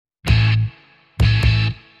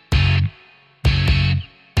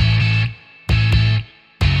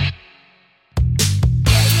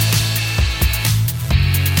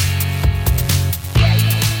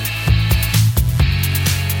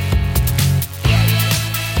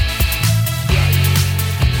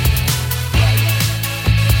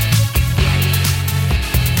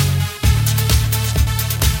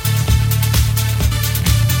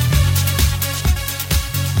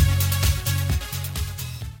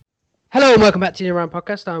Hello and welcome back to the Around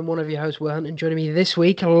Podcast. I'm one of your hosts, Will Hunt, and joining me this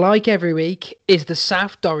week, like every week, is the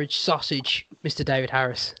South Dorridge sausage, Mr. David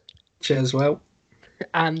Harris. Cheers, Will.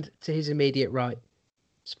 And to his immediate right,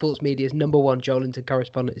 sports media's number one Joelinton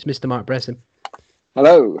correspondent is Mr. Mike Bresson.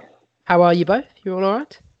 Hello. How are you both? You all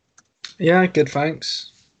right? Yeah, good,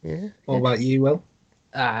 thanks. Yeah. What about you, Will?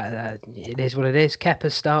 It is what it is.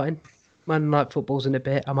 Kepper's starting. Monday Night Football's in a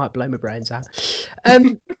bit. I might blow my brains out.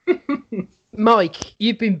 Mike,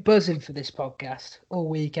 you've been buzzing for this podcast all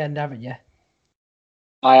weekend, haven't you?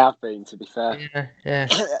 I have been, to be fair. Yeah.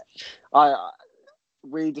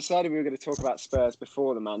 We decided we were going to talk about Spurs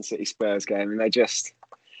before the Man City Spurs game, and they just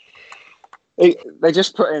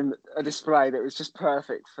put in a display that was just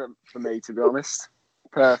perfect for me, to be honest.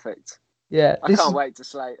 Perfect. Yeah. I can't wait to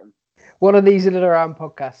slate them. One of these in and around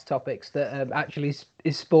podcast topics that actually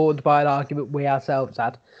is spawned by an argument we ourselves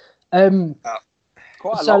had. Quite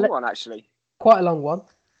a long one, actually. Quite a long one.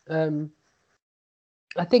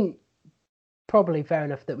 I think probably fair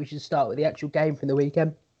enough that we should start with the actual game from the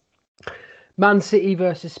weekend. Man City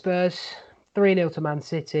versus Spurs, 3-0 to Man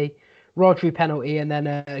City. Rodri penalty, and then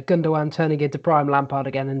Gundogan turning into prime Lampard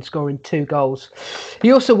again and scoring 2 goals.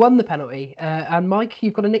 He also won the penalty. And Mike,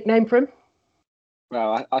 you've got a nickname for him?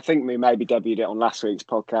 Well, I think we maybe debuted it on last week's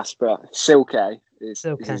podcast, but Silke is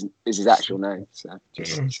his actual name. So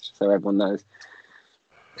just so everyone knows.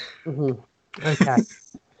 Mm-hmm. Okay.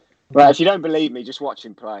 Well, if you don't believe me, just watch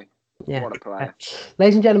him play. Yeah. What a player.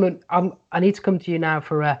 Ladies and gentlemen, I need to come to you now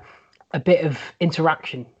for a bit of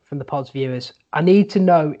interaction from the pod's viewers. I need to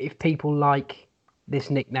know if people like this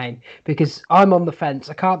nickname, because I'm on the fence.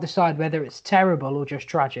 I can't decide whether it's terrible or just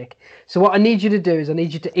tragic. So what I need you to do is I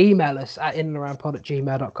need you to email us at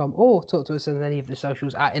inandaroundpod@gmail.com or talk to us on any of the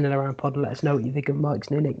socials at inandaroundpod and let us know what you think of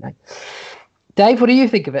Mike's new nickname. Dave, what do you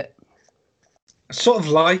think of it? I sort of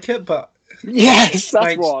like it, but... Yes,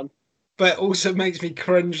 that's one. But it also makes me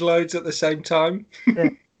cringe loads at the same time.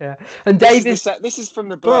 Yeah. And Dave this is from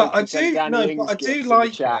the bloke. But I do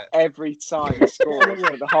like it. Every time he scores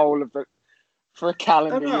for the whole of for a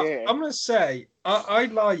calendar year. I'm gonna say I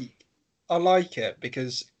like it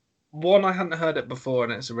because 1, I hadn't heard it before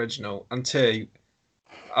and it's original, and 2,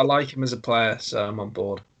 I like him as a player, so I'm on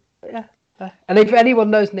board. Yeah. And if anyone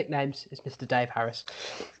knows nicknames, it's Mr. Dave Harris.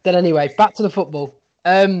 Then anyway, back to the football.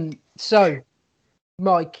 So,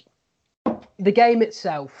 Mike, the game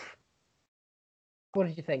itself, what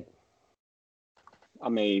did you think? I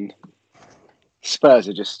mean, Spurs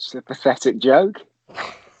are just a pathetic joke.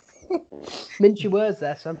 Mince your words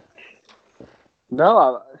there, son.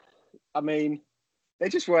 No, I mean, they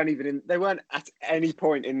just weren't even they weren't at any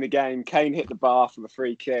point in the game. Kane hit the bar from a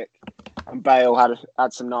free kick, and Bale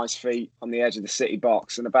had some nice feet on the edge of the City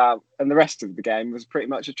box, and the rest of the game was pretty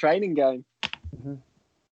much a training game. Mm-hmm.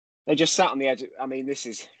 They just sat on the edge.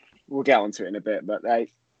 We'll get onto it in a bit, but they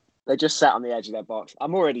just sat on the edge of their box.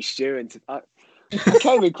 I'm already stewing. I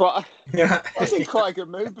came in I was in quite a good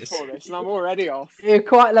mood before this, and I'm already off. You're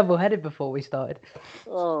quite level-headed before we started.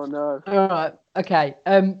 Oh no! All right, okay.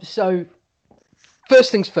 So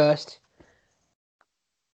first things first.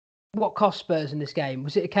 What cost Spurs in this game?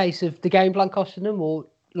 Was it a case of the game plan costing them, or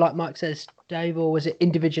like Mike says, Dave, or was it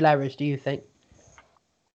individual errors? Do you think?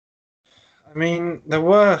 I mean, there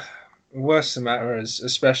were some errors,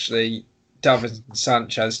 especially David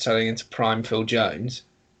Sanchez turning into prime Phil Jones.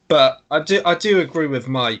 But I do agree with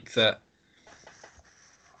Mike that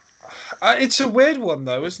it's a weird one,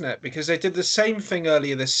 though, isn't it? Because they did the same thing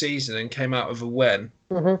earlier this season and came out with a win.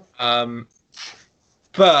 Mm-hmm.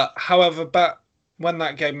 But, however, back when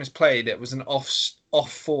that game was played, it was an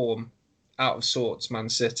off form, out of sorts Man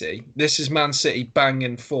City. This is Man City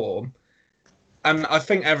banging form. And I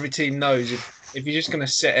think every team knows if you're just going to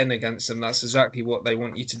sit in against them, that's exactly what they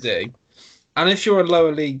want you to do. And if you're a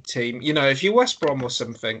lower league team, if you're West Brom or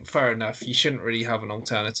something, fair enough. You shouldn't really have an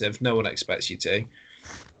alternative. No one expects you to.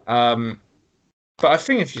 But I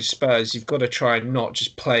think if you're Spurs, you've got to try and not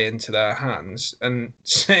just play into their hands. And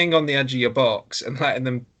sitting on the edge of your box and letting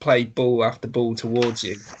them play ball after ball towards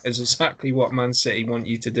you is exactly what Man City want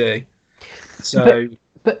you to do. So,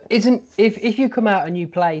 but isn't if you come out and you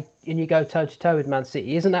play and you go toe to toe with Man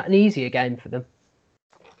City, isn't that an easier game for them?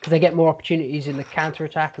 Because they get more opportunities in the counter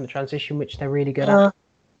attack and the transition, which they're really good at.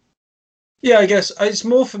 Yeah, I guess it's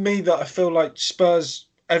more for me that I feel like Spurs.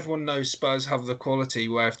 Everyone knows Spurs have the quality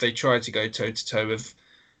where if they try to go toe to toe with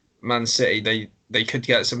Man City, they could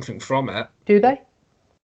get something from it. Do they?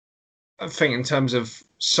 I think in terms of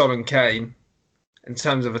Son and Kane, in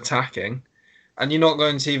terms of attacking, and you're not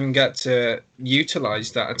going to even get to utilise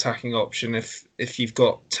that attacking option if you've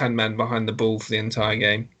got 10 men behind the ball for the entire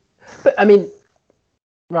game. But I mean,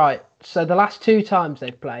 right. So the last 2 times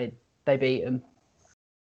they've played, they beat them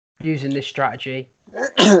using this strategy.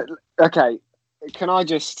 Okay, can I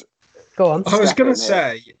just... Go on. I was going to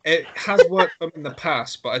Step in say, it has worked for them in the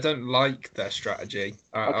past, but I don't like their strategy.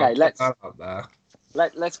 Okay, I'll put that out there.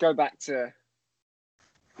 Let's go back to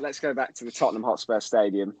the Tottenham Hotspur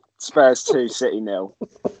Stadium. Spurs 2, City 0.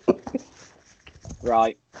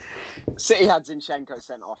 Right. City had Zinchenko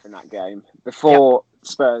sent off in that game before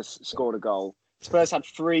Spurs scored a goal. Spurs had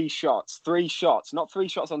 3 shots, not 3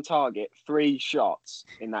 shots on target, 3 shots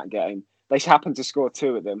in that game. They happened to score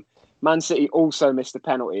 2 of them. Man City also missed a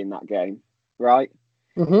penalty in that game, right?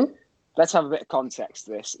 Mm-hmm. Let's have a bit of context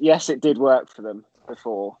to this. Yes, it did work for them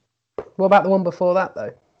before. What about the one before that,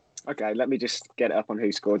 though? Okay, let me just get it up on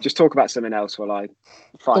who scored. Just talk about something else while I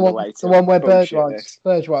find a way to... The one where bullshit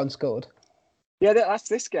Bergwijn scored. Yeah, that's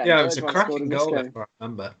this game. Yeah, it was a Bergwijn scored cracking in this goal, game. if I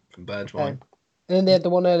remember, from Bergwijn. Yeah. And then they had the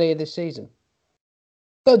one earlier this season.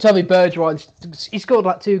 Don't tell me Bergwijn, he scored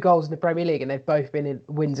like 2 goals in the Premier League and they've both been in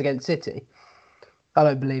wins against City. I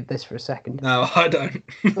don't believe this for a second. No, I don't.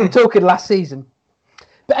 I'm talking last season.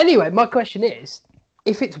 But anyway, my question is,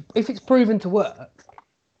 if it's proven to work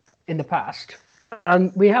in the past,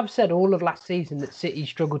 and we have said all of last season that City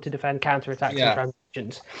struggled to defend counter-attacks and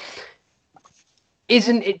transitions,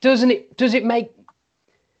 does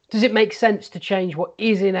it make sense to change what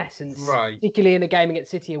is in essence, particularly in a game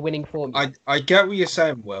against City, a winning formula? I get what you're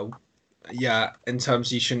saying, Will. Yeah, in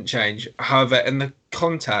terms you shouldn't change. However, in the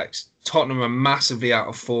context, Tottenham are massively out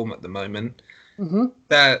of form at the moment. Mm-hmm.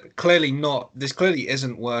 They're clearly not. This clearly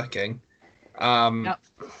isn't working.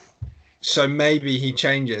 So maybe he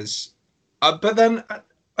changes. But then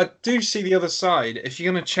I do see the other side. If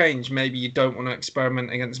you're going to change, maybe you don't want to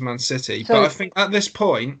experiment against Man City. But I think at this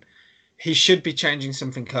point, he should be changing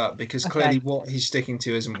something up because clearly what he's sticking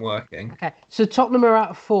to isn't working. Okay, so Tottenham are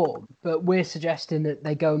out of form, but we're suggesting that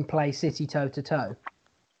they go and play City toe-to-toe.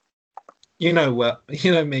 You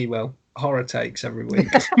know me, Will. Horror takes every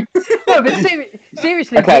week. No, but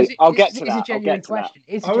seriously, okay, I'll get to that. I'll get to that.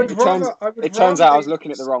 It turns out I was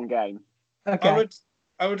looking at the wrong game. Okay.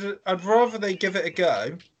 I'd rather they give it a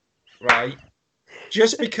go, right?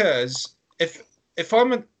 Just because if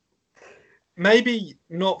I'm maybe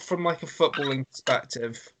not from like a footballing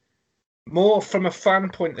perspective, more from a fan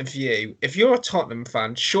point of view, if you're a Tottenham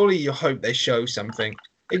fan, surely you hope they show something.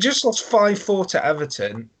 It just lost 5-4 to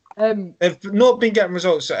Everton. They've not been getting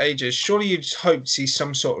results for ages. Surely you just hope to see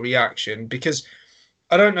some sort of reaction because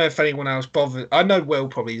I don't know if anyone else bothers. I know Will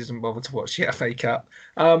probably doesn't bother to watch the FA Cup.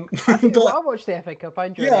 I watched the FA Cup. I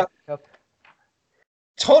enjoyed the FA Cup.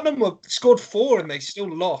 Tottenham scored 4 and they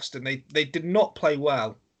still lost and they did not play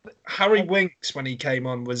well. Harry Winks, when he came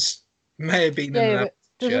on, may have been in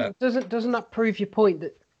that. Doesn't that prove your point?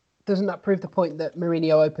 Doesn't that prove the point that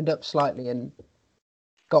Mourinho opened up slightly and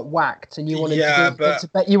got whacked, and you want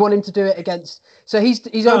him to do it against? So he's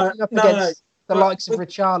opening up against the likes of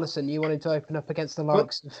Richarlison. You want him to open up against the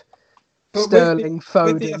likes of Sterling,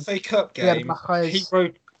 Foden. With the FA Cup game,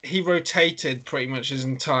 he rotated pretty much his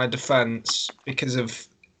entire defence because of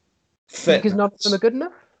fitness. Because none of them are good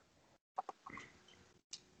enough.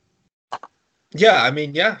 Yeah, I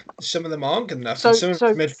mean, some of them aren't good enough. And some of the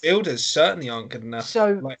midfielders certainly aren't good enough.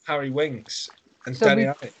 Like Harry Winks and Dele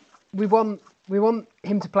Alli. We want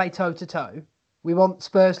him to play toe-to-toe. We want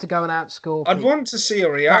Spurs to go and outscore. I'd want to see a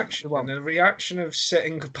reaction. And a reaction of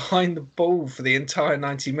sitting behind the ball for the entire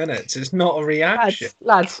 90 minutes is not a reaction.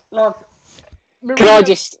 Lads. Can I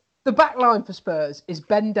just... The back line for Spurs is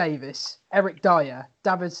Ben Davis, Eric Dyer,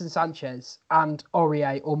 Davinson Sanchez, and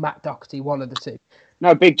Aurier or Matt Doherty, one of the two.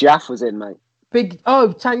 No, Big Jaff was in, mate.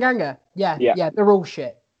 Tanganga. Yeah, they're all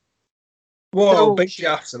shit. Whoa, Big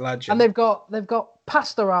Jaff's a legend. And they've got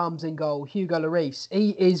pasta arms in goal, Hugo Lloris.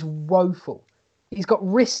 He is woeful. He's got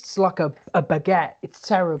wrists like a baguette. It's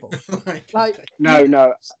terrible.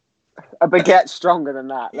 No. A baguette's stronger than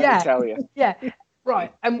that, let me tell you. Yeah,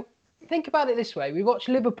 right. And think about it this way. We watched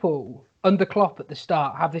Liverpool under Klopp at the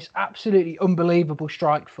start have this absolutely unbelievable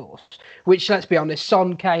strike force, which, let's be honest,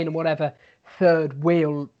 Son, Kane and whatever third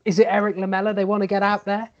wheel. Is it Eric Lamela they want to get out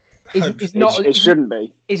there? It shouldn't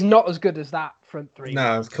be. Is not as good as that front three.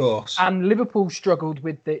 No, of course. And Liverpool struggled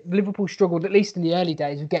at least in the early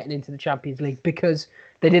days of getting into the Champions League because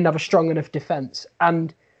they didn't have a strong enough defence,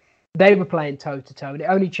 and they were playing toe to toe. And it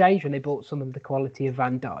only changed when they bought some of the quality of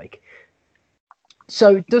Van Dijk.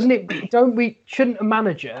 So shouldn't a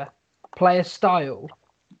manager play a style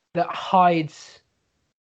that hides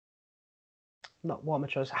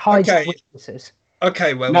weaknesses?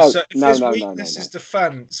 Okay, well, if his weakness is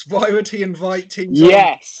defence, why would he invite teams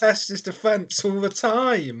to test his defence all the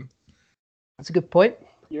time? That's a good point.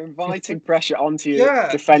 You're inviting pressure onto your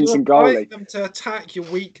defence and goalie. goalie. Them to attack your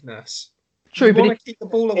weakness. True, you but want to keep the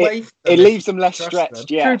ball away from them. It leaves them less stretched.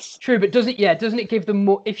 Yes. True, but doesn't it give them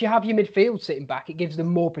more? If you have your midfield sitting back, it gives them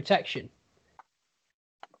more protection.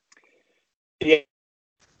 Yeah.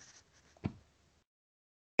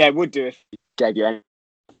 Yeah, it would do if it gave you any.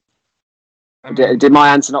 Did my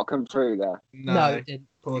answer not come through there? No, it didn't.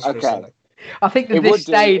 Okay. I think that it this would do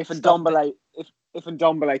stage if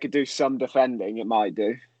Ndombele could do some defending, it might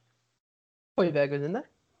do. Højbjerg was in there.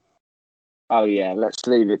 Oh yeah, let's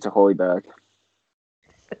leave it to Højbjerg.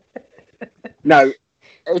 No,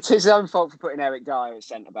 it's his own fault for putting Eric Dyer as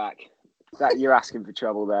centre back. That you're asking for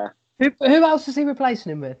trouble there. Who else is he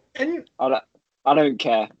replacing him with? I don't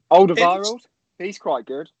care. Alderweireld, he's quite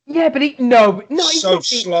good. Yeah, but he's not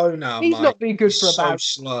slow now. He's Mike. not been good he's for about.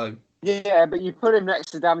 So slow. Yeah, but you put him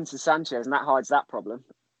next to Davinson Sanchez, and that hides that problem.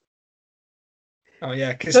 Oh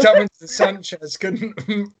yeah, because Davinson Sanchez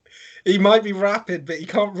couldn't. He might be rapid, but he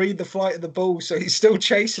can't read the flight of the ball, so he's still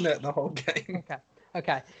chasing it the whole game.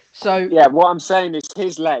 Okay. So yeah, what I'm saying is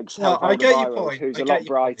his legs. No, I get your point. Who's a lot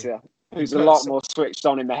brighter, who's a lot more switched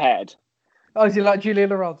on in the head. Oh, is he like Julian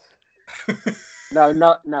Laurent? No,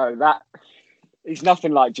 that he's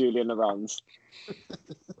nothing like Julian Laurent.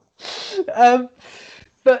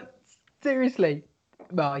 But seriously,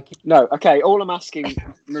 Mike. No, okay. All I'm asking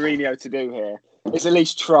Mourinho to do here is at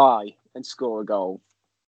least try and score a goal.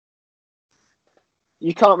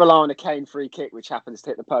 You can't rely on a Kane free kick, which happens to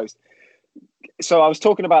hit the post. So I was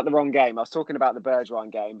talking about the wrong game. I was talking about the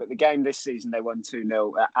Bergwijn game, but the game this season they won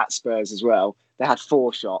 2-0 at Spurs as well. They had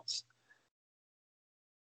 4 shots.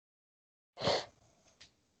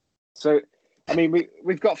 So, I mean,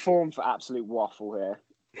 we've got form for absolute waffle here.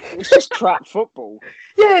 It's just crap football.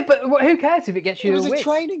 Yeah, but who cares if it gets you a win? It was a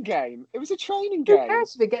training game. Who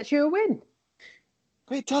cares if it gets you a win?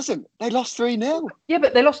 But it doesn't. They lost 3-0. Yeah,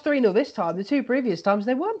 but they lost 3-0 this time. The 2 previous times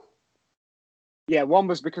they won. Yeah, one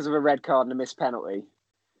was because of a red card and a missed penalty.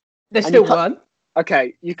 They still won.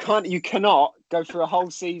 Okay, you cannot go through a whole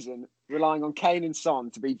season relying on Kane and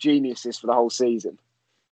Son to be geniuses for the whole season.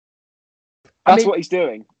 That's what he's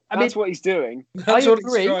doing. That's what he's doing. I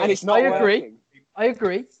agree, and it's not working. I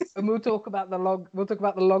agree, and we'll talk about the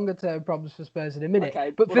longer term problems for Spurs in a minute. Okay,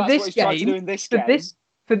 but for this game,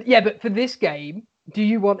 for this game, do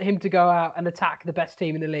you want him to go out and attack the best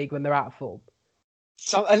team in the league when they're out of form?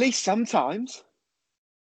 So at least sometimes.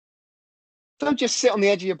 Don't just sit on the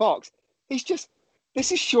edge of your box. This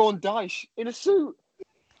is Sean Dyche in a suit.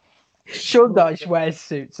 Sean Dyche wears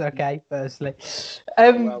suits, okay, firstly.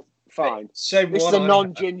 Well, fine. This is a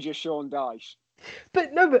non-ginger Sean Dyche.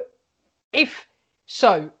 But if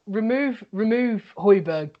so, remove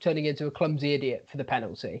Højbjerg turning into a clumsy idiot for the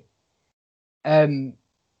penalty. And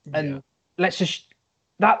let's just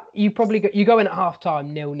you go in at half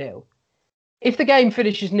time 0-0. If the game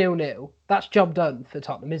finishes 0-0, that's job done for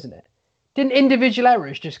Tottenham, isn't it? Didn't individual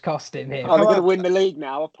errors just cost him here? Oh, they're going to win the league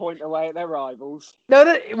now, a point away at their rivals. No.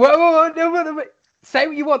 Say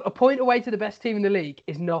what you want. A point away to the best team in the league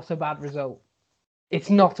is not a bad result. It's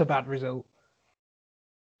not a bad result.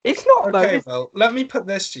 It's not, though. Okay, well, let me put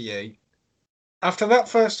this to you. After that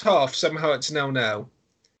first half, somehow it's 0-0.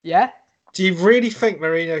 Yeah? Do you really think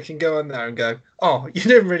Mourinho can go on there and go, "Oh,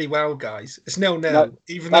 you're doing really well, guys. It's 0-0," no,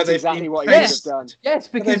 even though they've been what he would have done. Yes,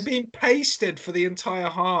 because they've been pasted for the entire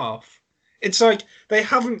half. It's like they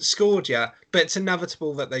haven't scored yet, but it's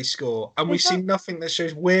inevitable that they score, and we've seen nothing that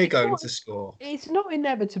shows we're going to score. It's not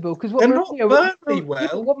inevitable because they're not Burnley.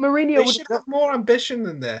 What Mourinho should have more ambition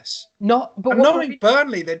than this. Knowing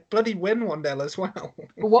Burnley, they'd bloody win 1-0 as well.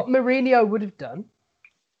 But what Mourinho would have done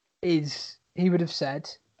is he would have said,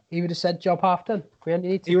 "Job half done. We only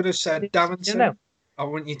need to." He would have said, "Davinson, I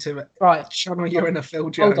want you to channel your inner Phil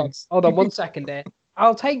Jones." Hold on 1 second here.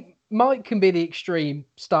 Mike can be the extreme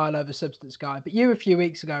style over substance guy, but you a few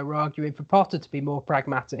weeks ago were arguing for Potter to be more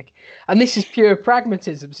pragmatic. And this is pure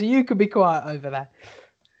pragmatism, so you can be quiet over there.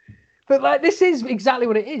 But this is exactly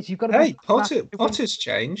what it is. You've got to Hey, Potter's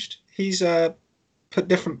changed. He's put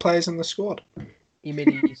different players in the squad. You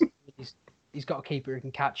mean he's got a keeper who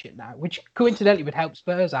can catch it now, which coincidentally would help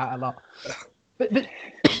Spurs out a lot. But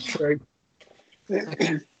True.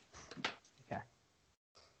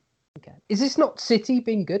 Okay. Is this not City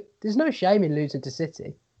being good? There's no shame in losing to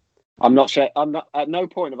City. I'm not. At no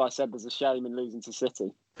point have I said there's a shame in losing to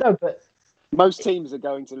City. No, but most teams are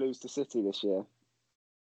going to lose to City this year.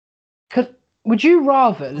 Would you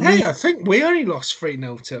rather? Hey, I think we only lost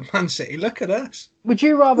 3-0 to Man City. Look at us. Would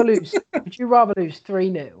you rather lose? Would you rather lose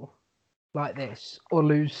 3-0 like this, or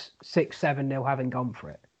lose 6-7-0 having gone for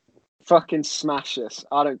it? Fucking smash us!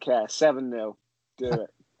 I don't care. 7-0. Do it.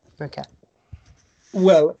 Okay.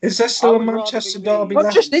 Well, is there I still a would rather Manchester be derby Leeds I'm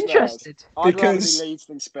left? just than Spurs. interested. I'd rather be Because- Leeds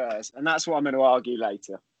than Spurs, and that's what I'm going to argue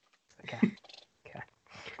later. Okay.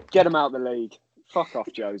 Get them out of the league. Fuck off,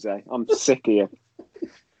 Jose. I'm sick of you.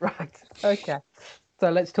 Right. Okay. So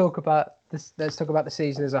let's talk about this. Let's talk about the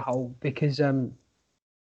season as a whole, because it's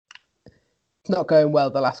not going well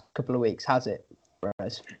the last couple of weeks, has it,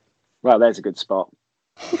 Rose? Well, there's a good spot.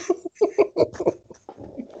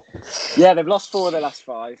 Yeah, they've lost 4 of their last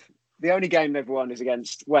 5. The only game they've won is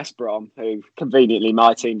against West Brom, who conveniently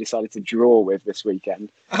my team decided to draw with this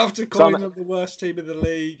weekend. After calling them the worst team in the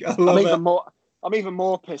league, I love it. I'm even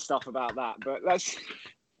more pissed off about that. But let's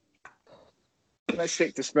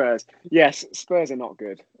stick to Spurs. Yes, Spurs are not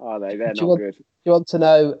good, are they? They're not good. Do you want to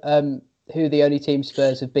know who the only team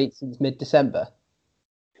Spurs have beat since mid-December?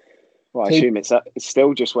 Well, I assume it's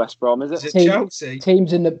still just West Brom, is it? Is it Chelsea?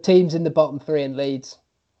 Teams in the bottom 3 in Leeds.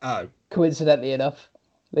 Oh, Coincidentally enough,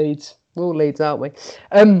 Leeds. We're all Leeds, aren't we?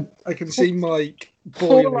 I can see Mike.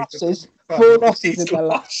 4 losses. 4 losses in their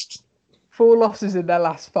last. 4 losses in their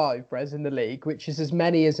last 5, Brez, in the league, which is as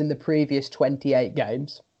many as in the previous 28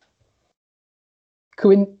 games.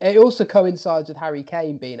 It also coincides with Harry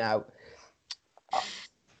Kane being out.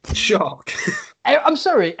 Shock. I'm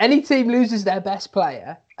sorry. Any team loses their best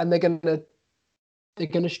player, and they're gonna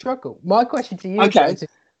struggle. My question to you, Okay. Brez,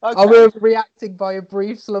 are we reacting by a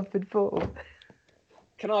brief slump in form?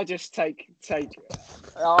 Can I just take?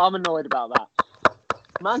 I'm annoyed about that.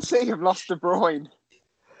 Man City have lost De Bruyne.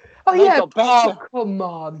 Oh They yeah. got better. Oh come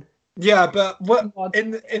on. Yeah, but what Come on.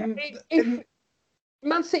 in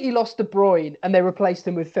Man City lost De Bruyne and they replaced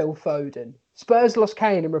him with Phil Foden. Spurs lost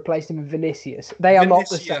Kane and replaced him with Vinicius. They are not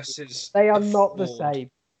the same. They are not the same.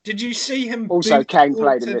 Did you see him? Also, Kane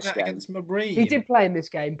played in this that game against Marine. He did play in this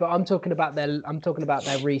game, but I'm talking about their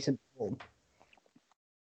recent form.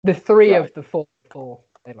 The 3 of the 4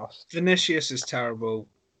 they lost. Vinicius is terrible.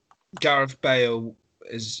 Gareth Bale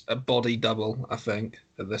is a body double, I think,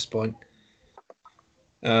 at this point.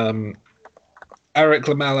 Eric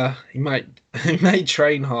Lamela, he may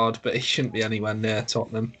train hard, but he shouldn't be anywhere near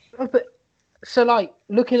Tottenham. So, like,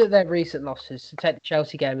 looking at their recent losses, to take the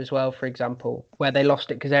Chelsea game as well, for example, where they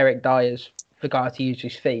lost it because Eric Dyers forgot to use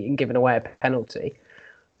his feet and given away a penalty.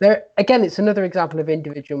 Again, it's another example of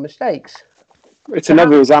individual mistakes. It's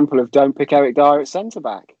another example of don't pick Eric Dyer at centre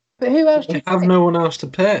back. But who else? They have no one else to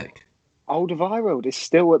pick. Alderweireld is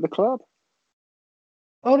still at the club.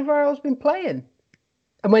 Alderweireld's been playing,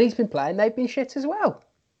 and when he's been playing, they've been shit as well.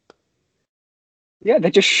 Yeah,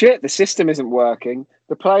 they're just shit. The system isn't working.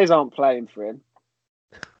 The players aren't playing for him.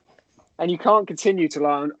 And you can't continue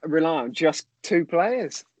to rely on just 2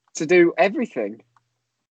 players to do everything.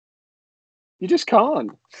 You just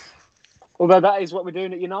can't. Although that is what we're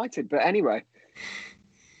doing at United. But anyway.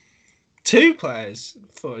 2 players? I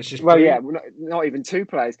thought it was just 3. yeah, not even 2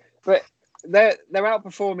 players. But they're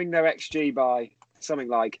outperforming their XG by something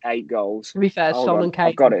like 8 goals. To be fair, Son and Kane.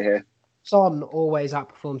 I've got it here. Son always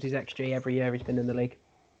outperforms his XG every year he's been in the league.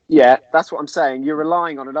 Yeah, that's what I'm saying. You're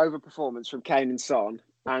relying on an overperformance from Kane and Son,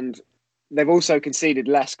 and they've also conceded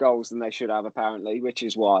less goals than they should have, apparently, which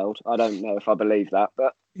is wild. I don't know if I believe that,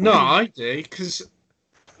 but no, I do, because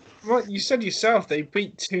like you said yourself, they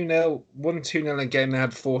beat 2-0, won 2-0 a game. They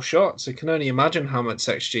had 4 shots. I can only imagine how much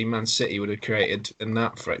XG Man City would have created in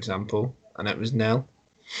that, for example, and it was 0.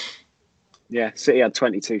 Yeah, City had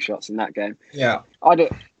 22 shots in that game. Yeah, I do.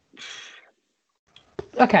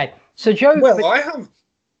 Okay, so Joe. Well,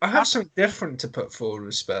 I have something different to put forward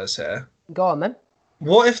with Spurs here. Go on then.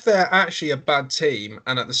 What if they're actually a bad team,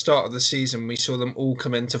 and at the start of the season we saw them all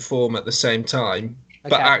come into form at the same time,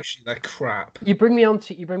 but actually they're crap? You bring me on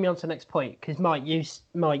to the next point, because Mike,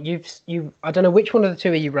 you've I don't know which one of the 2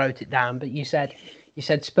 of you wrote it down, but you said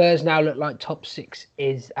Spurs now look like top 6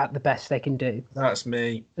 is at the best they can do. That's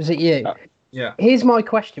me. Was it you? Yeah. Here's my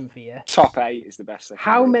question for you. Top 8 is the best.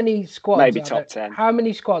 How many squads? Maybe top 10. How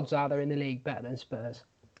many squads are there in the league better than Spurs?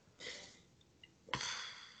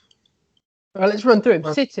 Well, let's run through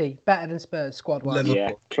them. City, better than Spurs, squad-wise. Liverpool.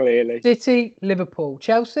 Yeah, clearly. City, Liverpool.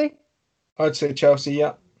 Chelsea? I'd say Chelsea,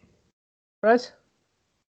 yeah. Rez?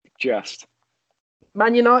 Just.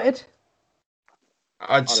 Man United?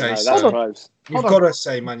 I'd say That's so. close. You've got to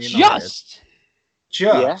say Man United. Just?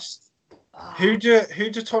 Just? Who do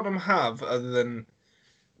Tottenham have other than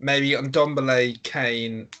maybe Ndombele,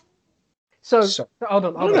 Kane? So hold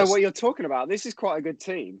on. I don't know what you're talking about. This is quite a good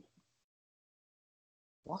team.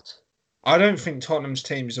 What? I don't think Tottenham's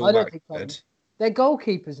team is all that good. Their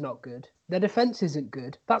goalkeeper's not good. Their defence isn't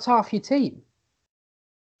good. That's half your team.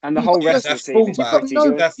 And the whole rest of the team is pretty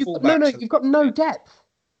good. You've got no depth.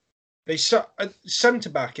 They a centre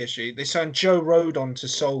back issue. They signed Joe Rodon to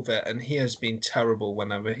solve it, and he has been terrible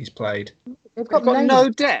whenever he's played. They've got no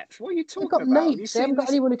depth. What are you talking about? They haven't got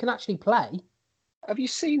anyone who can actually play. Have you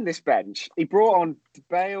seen this bench? He brought on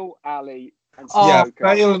Bale, Ali, and Sissoko.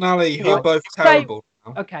 Yeah, Bale and Ali, who are both terrible.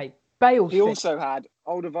 Okay, Bale. He also had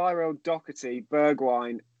Alderweireld, Doherty,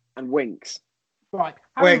 Bergwijn, and Winks. Right.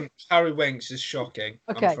 Harry Winks is shocking.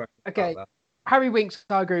 Okay. Harry Winks,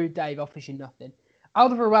 I agree with Dave, offers you nothing.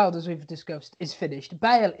 Alderweireld, as we've discussed, is finished.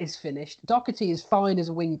 Bale is finished. Doherty is fine as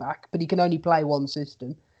a wing back, but he can only play one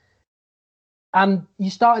system. And you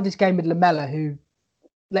started this game with Lamella, who,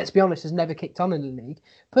 let's be honest, has never kicked on in the league.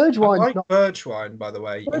 Bergwijn, by the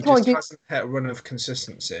way. He just hasn't hit a run of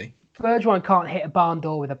consistency. Bergwijn can't hit a barn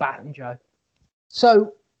door with a baton, Joe.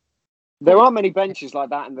 So there aren't many benches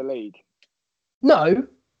like that in the league. No,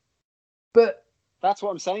 but that's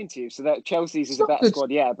what I'm saying to you. So that Chelsea's is a better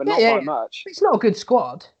squad, but not by much. It's not a good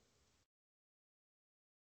squad.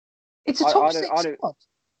 It's a top six squad.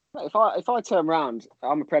 If I turn around,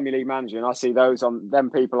 I'm a Premier League manager, and I see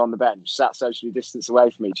them people on the bench sat socially distanced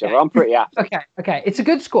away from each other. I'm pretty happy. Okay. It's a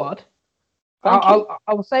good squad. I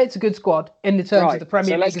will say it's a top squad in the terms of the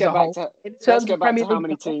Premier League as a whole. Let's get back to how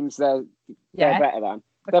many teams they're better than.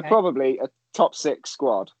 They're probably a top six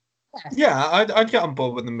squad. Yeah, I'd get on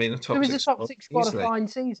board with them being a top six. There is a top six squad a fine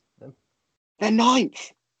season. They're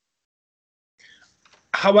ninth.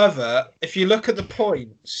 However, if you look at the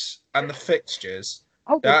points and the fixtures,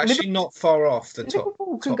 they're actually not far off the top.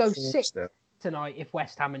 Liverpool can go sixth tonight if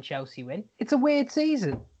West Ham and Chelsea win. It's a weird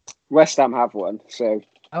season. West Ham have won, so.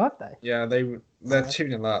 Oh, have they? Yeah, they're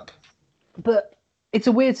 2-0 up. But it's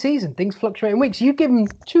a weird season. Things fluctuate in weeks. You give them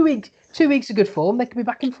 2 weeks of good form, they could be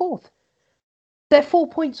back in fourth. They're 4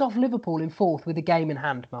 points off Liverpool in fourth with a game in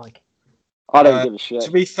hand, Mike. I don't give a shit.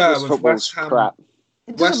 To be fair, with West Ham, crap.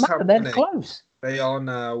 It doesn't matter. They're close. They are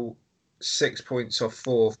now 6 points off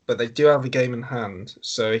fourth, but they do have a game in hand,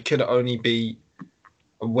 so it could only be.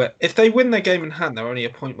 If they win their game in hand, they're only a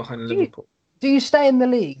point behind Liverpool. Do you stay in the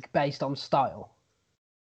league based on style?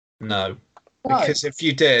 No, because if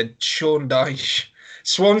you did, Sean Dyche.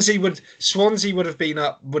 Swansea would have been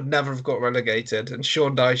up, would never have got relegated, and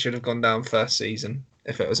Sean Dyche should have gone down first season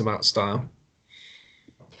if it was about style.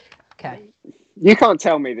 Okay. You can't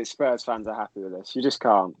tell me that Spurs fans are happy with this. You just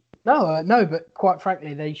can't. No, but quite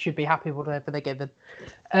frankly, they should be happy with whatever they're given.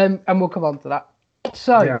 And we'll come on to that.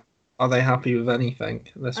 So, yeah. Are they happy with anything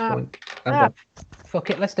at this point? Fuck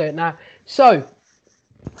it, let's do it now. So,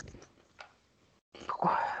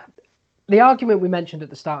 the argument we mentioned at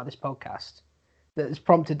the start of this podcast that has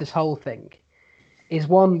prompted this whole thing is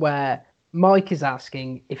one where Mike is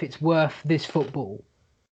asking if it's worth this football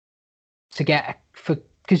to get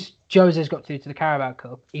because Jose's got to the Carabao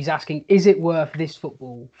Cup. He's asking, is it worth this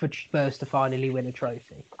football for Spurs to finally win a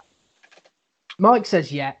trophy? Mike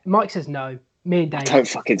says yeah. Mike says no. Me and Dave don't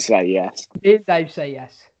fucking say yes. Me and Dave say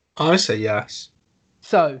yes. I say yes.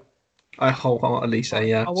 So I wholeheartedly say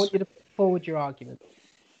yes. I want you to put forward your argument.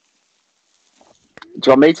 Do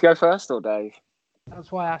you want me to go first or Dave?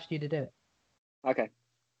 That's why I asked you to do it. Okay,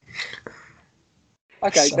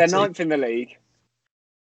 they're ninth in the league.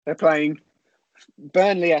 They're playing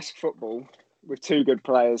Burnley-esque football with two good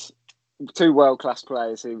players, two world-class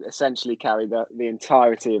players who essentially carry the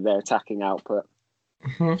entirety of their attacking output.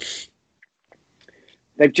 Mm-hmm.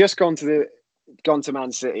 They've just gone to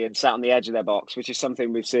Man City and sat on the edge of their box, which is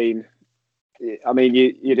something we've seen. I mean,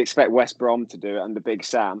 you'd expect West Brom to do it under Big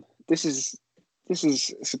Sam. This is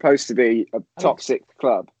supposed to be a top six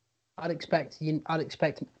club. I'd expect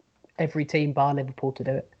every team bar Liverpool to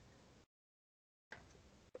do it.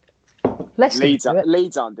 Leeds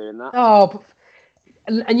aren't doing that. Oh,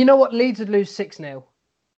 and you know what? Leeds would lose 6-0.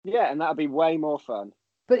 Yeah, and that would be way more fun.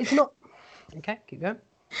 But it's not. Okay, keep going.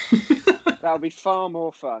 That would be far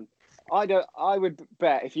more fun. I would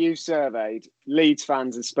bet if you surveyed Leeds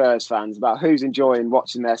fans and Spurs fans about who's enjoying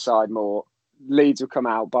watching their side more, Leeds will come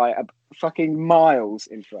out by fucking miles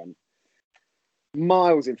in front.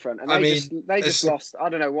 And they just lost. I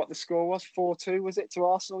don't know what the score was. 4-2 was it to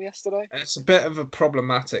Arsenal yesterday? It's a bit of a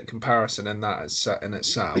problematic comparison in that in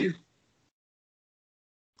itself.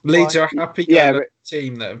 Leeds are a happy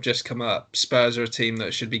team that have just come up. Spurs are a team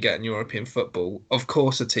that should be getting European football. Of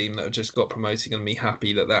course, a team that have just got promoted and be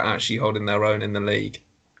happy that they're actually holding their own in the league.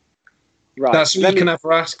 Right. That's what you can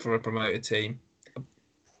ever ask for a promoted team.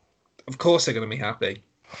 Of course, they're going to be happy.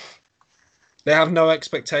 They have no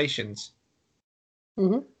expectations.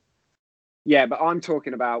 Mm-hmm. Yeah, but I'm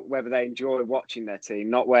talking about whether they enjoy watching their team,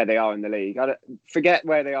 not where they are in the league. Forget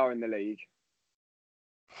where they are in the league.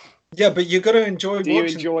 Yeah, but you've got to enjoy watching. You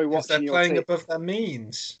enjoy watching they're playing above their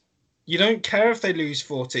means. You don't care if they lose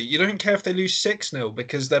 40. You don't care if they lose 6-0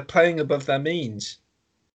 because they're playing above their means.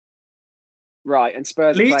 Right, and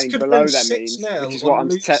Spurs are Leeds playing could below win their means, 6-0 which is what or I'm...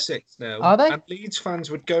 lose 6-0. Are they? And Leeds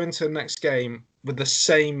fans would go into the next game with the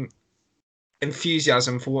same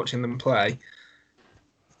enthusiasm for watching them play.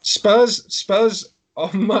 Spurs are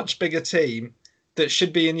a much bigger team that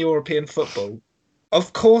should be in European football.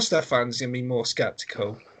 Of course their fans are going to be more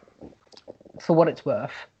sceptical. For what it's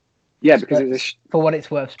worth. Yeah, because Spurs, for what it's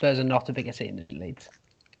worth, Spurs are not a bigger team than Leeds.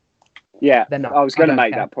 Yeah, they're not. I was going to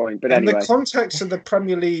make care. that point, but in anyway. the context of the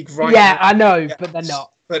Premier League right yeah, now... I know, but they're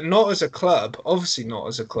not. But not as a club. Obviously not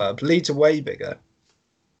as a club. Leeds are way bigger.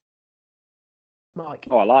 Mike.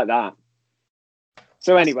 Oh, I like that.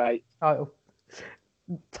 So anyway...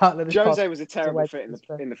 Title of Jose was a terrible fit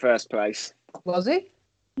in the first place. Was he?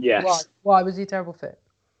 Yes. Why was he a terrible fit?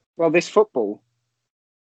 Well, this football.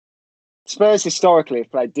 Spurs historically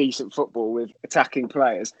have played decent football with attacking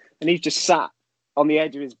players, and he's just sat on the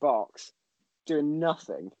edge of his box doing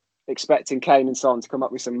nothing, expecting Kane and Son to come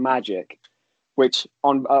up with some magic, which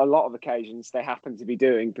on a lot of occasions they happen to be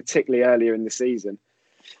doing, particularly earlier in the season.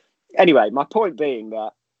 Anyway, my point being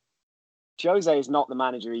that Jose is not the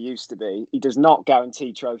manager he used to be. He does not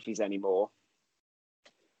guarantee trophies anymore.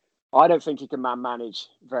 I don't think he can manage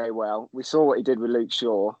very well. We saw what he did with Luke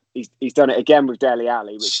Shaw. He's done it again with Dele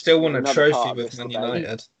Alli. Which still won a trophy with Man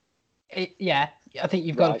United. Yeah, I think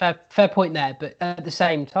you've got a fair point there. But at the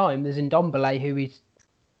same time, there's Ndombele who he's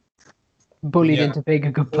bullied into being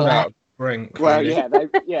a good player. Brink, well, really.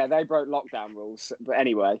 they broke lockdown rules. But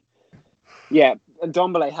anyway, yeah,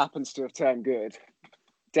 Ndombele happens to have turned good.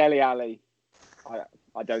 Dele Alli,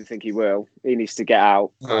 I don't think he will. He needs to get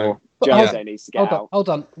out, or Jose needs to get out. Hold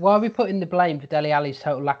on. Why are we putting the blame for Dele Alli's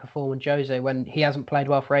total lack of form on Jose when he hasn't played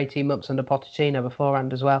well for 18 months under Pochettino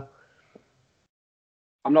beforehand as well?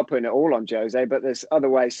 I'm not putting it all on Jose, but there's other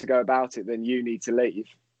ways to go about it than you need to leave.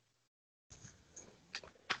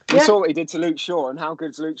 We saw what he did to Luke Shaw, and how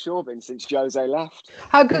good's Luke Shaw been since Jose left?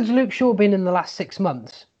 How good's Luke Shaw been in the last 6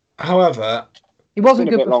 months? However, he wasn't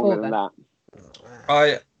good bit before longer than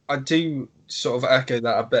that. I do sort of echo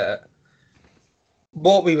that a bit.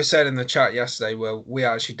 What we were saying in the chat yesterday, we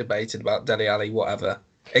actually debated about Dele Alli, whatever.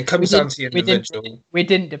 It comes down to the individual. We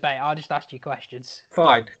didn't debate. I just asked you questions.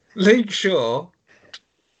 Fine. Luke Shaw,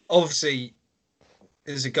 obviously,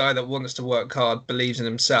 is a guy that wants to work hard, believes in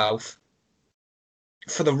himself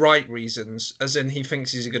for the right reasons, as in he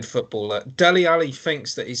thinks he's a good footballer. Dele Alli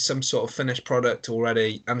thinks that he's some sort of finished product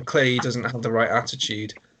already, and clearly doesn't have the right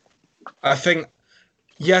attitude. I think,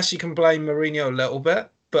 yes, you can blame Mourinho a little bit,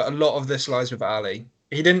 but a lot of this lies with Ali.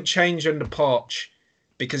 He didn't change under Poch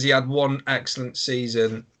because he had one excellent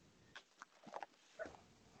season.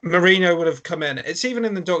 Mourinho would have come in. It's even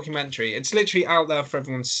in the documentary. It's literally out there for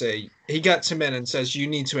everyone to see. He gets him in and says, you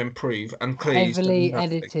need to improve. And clearly heavily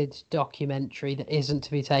edited documentary that isn't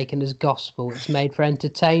to be taken as gospel. It's made for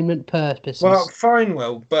entertainment purposes. Well, fine,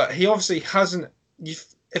 Will, but he obviously hasn't...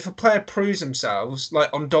 If a player proves themselves, like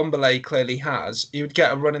Ndombele clearly has, he would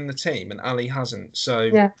get a run in the team, and Ali hasn't. So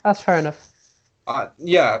yeah, that's fair enough.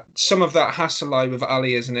 Yeah, some of that has to lie with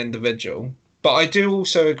Ali as an individual. But I do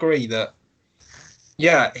also agree that,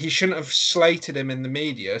 yeah, he shouldn't have slated him in the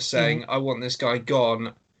media saying, I want this guy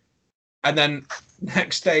gone. And then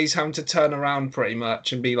next day he's having to turn around pretty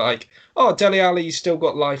much and be like, oh, Dele Alli's still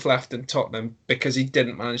got life left in Tottenham because he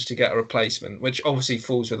didn't manage to get a replacement, which obviously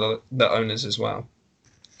falls with the owners as well.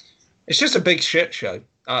 It's just a big shit show.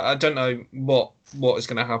 I don't know what is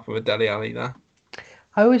going to happen with Dele Alli there.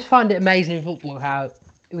 I always find it amazing in football how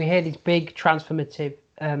we hear these big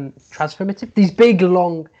these big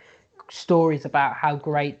long stories about how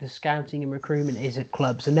great the scouting and recruitment is at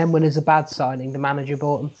clubs, and then when there's a bad signing, the manager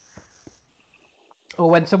bought them, or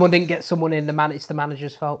when someone didn't get someone in, it's the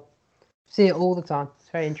manager's fault. See it all the time. It's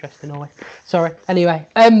very interesting, always. Sorry. Anyway,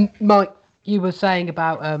 Mike, you were saying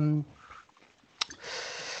about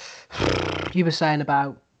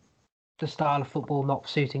the style of football not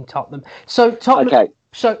suiting Tottenham. So Tottenham. Okay.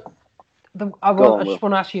 So I just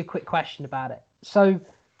want to ask you a quick question about it. So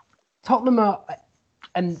Tottenham are,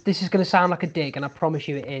 and this is going to sound like a dig, and I promise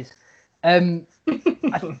you it is.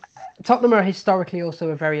 Tottenham are historically also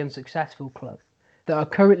a very unsuccessful club that are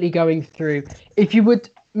currently going through. If you would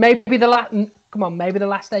maybe the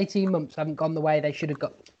last 18 months haven't gone the way they should have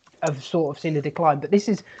got. Have sort of seen a decline, but this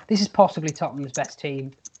is possibly Tottenham's best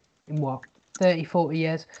team in what 30, 40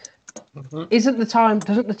 years. Mm-hmm.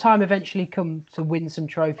 Doesn't the time eventually come to win some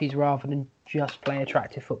trophies rather than just play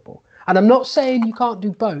attractive football? And I'm not saying you can't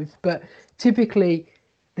do both, but typically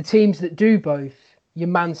the teams that do both, your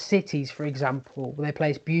Man Cities, for example, where they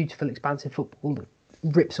play beautiful, expansive football that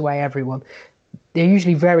rips away everyone, they're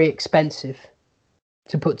usually very expensive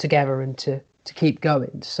to put together and to keep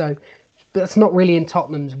going. So that's not really in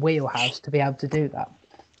Tottenham's wheelhouse to be able to do that.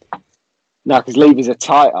 No, because Levy's a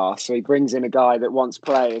tight ass, so he brings in a guy that wants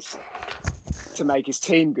players to make his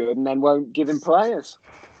team good, and then won't give him players.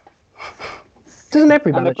 Doesn't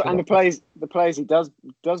every manager? And the players he does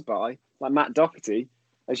buy, like Matt Doherty,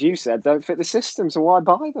 as you said, don't fit the system. So why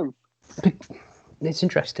buy them? It's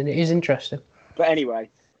interesting. It is interesting. But anyway,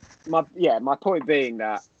 my point being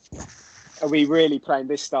that, are we really playing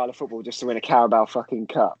this style of football just to win a Carabao fucking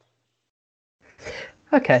Cup?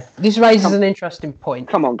 Okay, this raises an interesting point.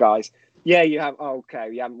 Come on, guys. Yeah, you have. Oh,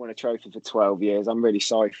 okay, you haven't won a trophy for 12 years. I'm really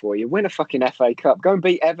sorry for you. Win a fucking FA Cup. Go and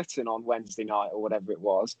beat Everton on Wednesday night or whatever it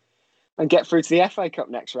was, and get through to the FA Cup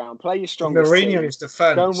next round. Play your strongest team. Mourinho's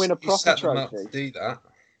defence. Go and win a proper set trophy. them up to do that.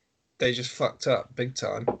 They just fucked up big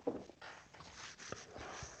time.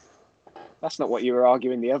 That's not what you were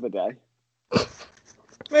arguing the other day.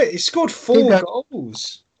 Wait, he scored 4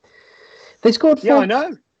 goals. They scored 4. Yeah, I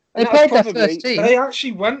know. They played their first team. They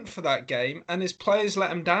actually went for that game, and his players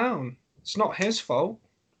let him down. It's not his fault.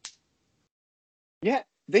 Yeah,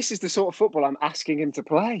 this is the sort of football I'm asking him to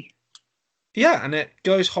play. Yeah, and it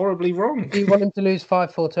goes horribly wrong. Do you want him to lose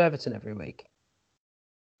 5-4 to Everton every week?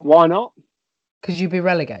 Why not? Because you'd be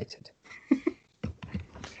relegated.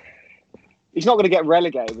 He's not going to get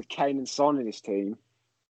relegated with Kane and Son in his team.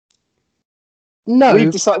 No.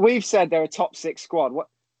 We've said they're a top 6 squad.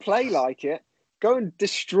 Play like it. Go and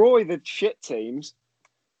destroy the shit teams.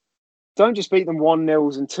 Don't just beat them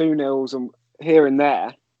 1-0s and 2-0s and here and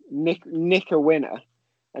there. Nick a winner,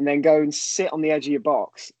 and then go and sit on the edge of your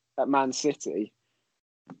box at Man City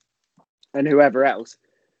and whoever else.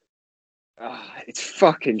 It's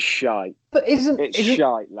fucking shite. But it's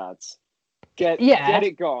shite, lads. Get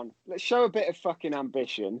it gone. Let's show a bit of fucking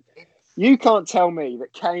ambition. You can't tell me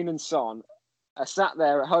that Kane and Son are sat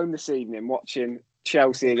there at home this evening watching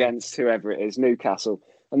Chelsea against whoever it is, Newcastle,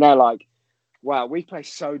 and they're like, wow, we play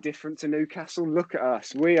so different to Newcastle. Look at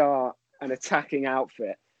us. We are an attacking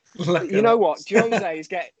outfit. You know what?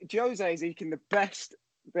 Jose is eking the best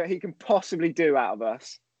that he can possibly do out of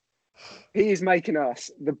us. He is making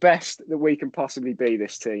us the best that we can possibly be,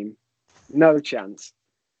 this team. No chance.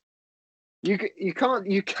 You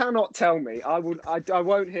cannot tell me. I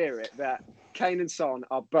won't hear it that Kane and Son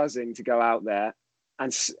are buzzing to go out there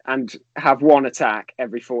and have one attack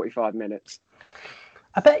every 45 minutes.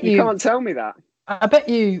 I bet you can't tell me that. I bet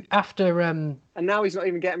you after and now he's not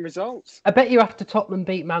even getting results. I bet you after Tottenham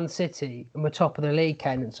beat Man City and were top of the league,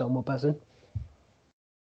 Kane and Son were buzzing.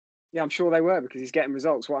 Yeah, I'm sure they were, because he's getting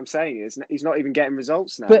results. What I'm saying is he's not even getting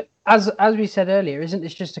results now. But as we said earlier, isn't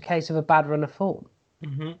this just a case of a bad run of form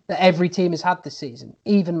that every team has had this season,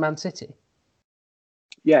 even Man City?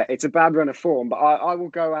 Yeah, it's a bad run of form, but I will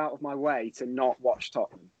go out of my way to not watch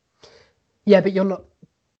Tottenham. Yeah, but you're not.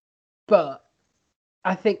 But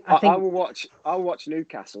I think I will watch. I'll watch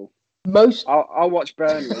Newcastle. I'll watch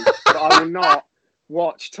Burnley, but I will not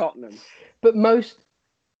watch Tottenham. The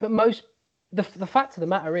fact of the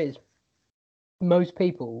matter is, most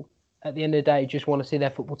people at the end of the day just want to see their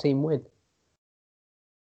football team win.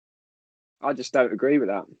 I just don't agree with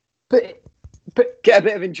that. But get a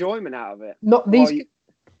bit of enjoyment out of it. Not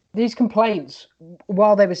these complaints,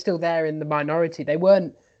 while they were still there in the minority, they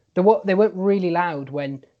weren't really loud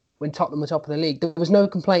when Tottenham were top of the league. There was no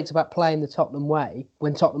complaints about playing the Tottenham way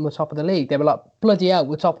when Tottenham were top of the league. They were like, bloody hell,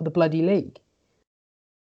 we're top of the bloody league.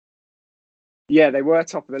 Yeah, they were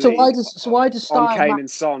top of the league. Why does style on Kane and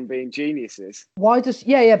Son being geniuses? But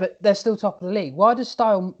they're still top of the league. Why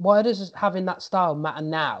does having that style matter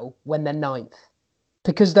now when they're 9th?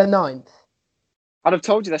 Because they're 9th. I'd have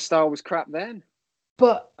told you their style was crap then.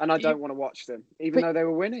 And I don't want to watch them, even though they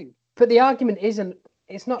were winning. But the argument isn't.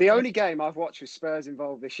 It's not. The only game I've watched with Spurs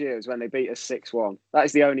involved this year is when they beat us 6-1. That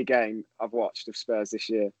is the only game I've watched of Spurs this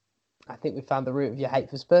year. I think we found the root of your hate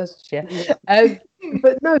for Spurs this year.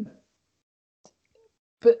 But no.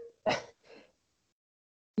 But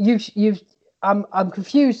I'm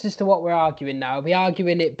confused as to what we're arguing now. Are we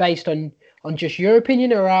arguing it based on just your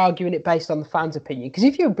opinion, or arguing it based on the fans' opinion? Because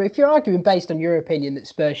if you're arguing based on your opinion that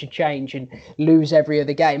Spurs should change and lose every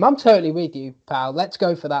other game, I'm totally with you, pal. Let's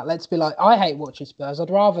go for that. Let's be like, I hate watching Spurs. I'd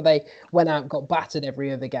rather they went out and got battered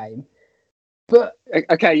every other game. But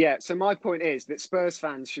okay, yeah. So my point is that Spurs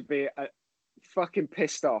fans should be fucking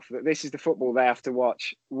pissed off that this is the football they have to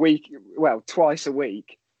watch twice a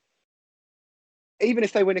week. Even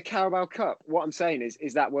if they win a Carabao Cup, what I'm saying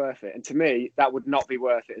is that worth it? And to me, that would not be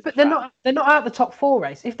worth it. But they're not out the top 4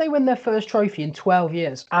 race. If they win their first trophy in 12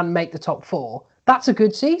 years and make the top 4, that's a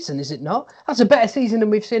good season, is it not? That's a better season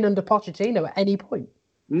than we've seen under Pochettino at any point.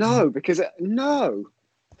 No, because no.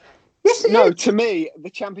 Yes, it No, is. to me, the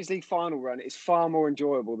Champions League final run is far more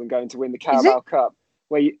enjoyable than going to win the Carabao Cup,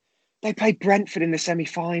 where they played Brentford in the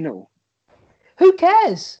semi-final. Who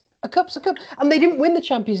cares? A cup's a cup. And they didn't win the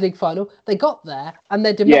Champions League final. They got there and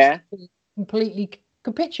their domestic team completely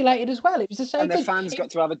capitulated as well. It was the same and thing. And the fans got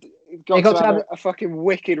to have a fucking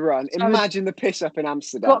wicked run. Imagine the piss up in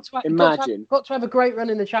Amsterdam. Imagine. Got to have a great run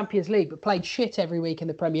in the Champions League, but played shit every week in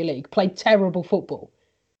the Premier League. Played terrible football.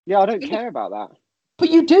 Yeah, I don't care about that. But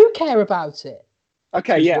you do care about it.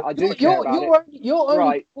 Okay, yeah, I do care about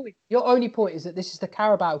it. Your only point is that this is the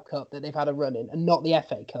Carabao Cup that they've had a run in and not the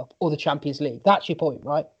FA Cup or the Champions League. That's your point,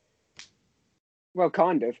 right? Well,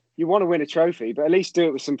 kind of. You want to win a trophy, but at least do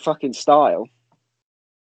it with some fucking style.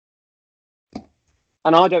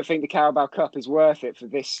 And I don't think the Carabao Cup is worth it for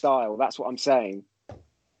this style. That's what I'm saying.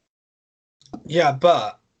 Yeah,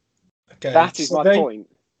 but... Okay, that is my point.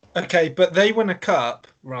 Okay, but they win a cup,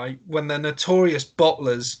 right, when they're notorious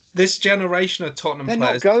bottlers. This generation of Tottenham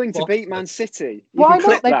players... They're not going to beat Man City. Why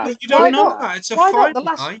not? You don't know that. It's a final.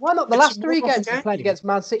 Why not? The last 3 games they played against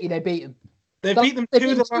Man City, they beat them. They beat them 2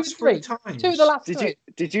 of the last 3 times. 2 of the last 3.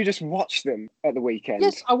 Did you just watch them at the weekend?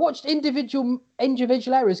 Yes, I watched individual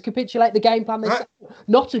errors capitulate the game plan.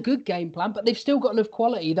 Not a good game plan, but they've still got enough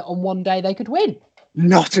quality that on one day they could win.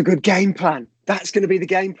 Not a good game plan. That's going to be the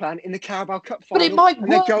game plan in the Carabao Cup final. But it might work.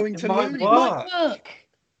 They're going to lose. It might work.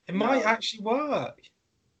 It might actually work.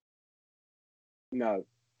 No,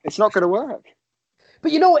 it's not going to work.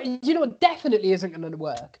 But you know what definitely isn't going to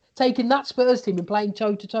work? Taking that Spurs team and playing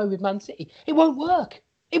toe-to-toe with Man City. It won't work.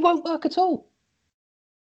 It won't work at all.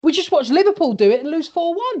 We just watched Liverpool do it and lose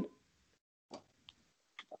 4-1.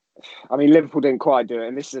 I mean, Liverpool didn't quite do it,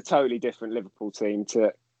 and this is a totally different Liverpool team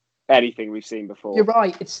to anything we've seen before. You're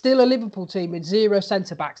right. It's still a Liverpool team with 0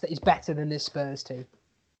 centre-backs that is better than this Spurs team.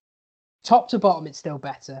 Top to bottom, it's still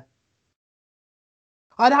better.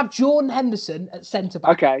 I'd have Jordan Henderson at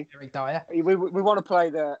centre-back. Okay. Eric Dyer. We want to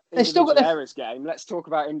play the individual errors game. Let's talk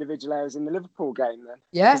about individual errors in the Liverpool game then.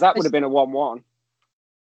 Yeah. Because that would have been a 1-1.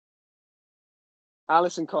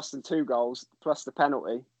 Alisson cost them 2 goals plus the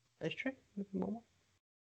penalty. That's true.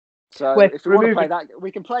 So if we want to play that,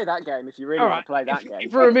 we can play that game if you really want to play that game.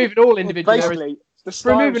 If we're removing all individual errors. Basically, the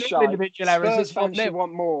style Spurs fans should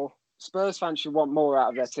want more. Spurs fans should want more out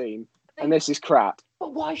of their team. And this is crap.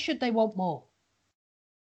 But why should they want more?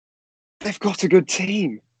 They've got a good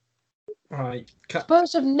team. Right.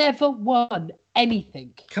 Spurs have never won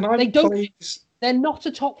anything. They're not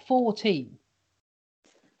a top 4 team.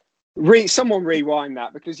 Someone rewind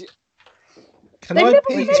that because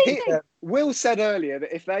Will said earlier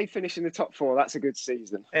that if they finish in the top 4, that's a good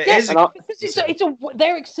season.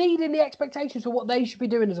 They're exceeding the expectations for what they should be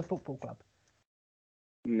doing as a football club.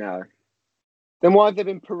 No. Then why have they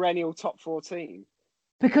been perennial top 4 team?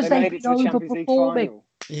 Because they made it to the Champions League final.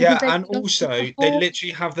 Yeah, and also they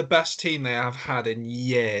literally have the best team they have had in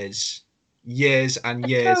years. Years and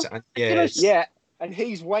years and years. Yeah, and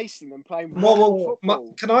he's wasting them playing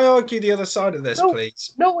football. Can I argue the other side of this,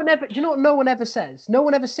 please? Do you know what no one ever says? No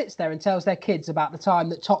one ever sits there and tells their kids about the time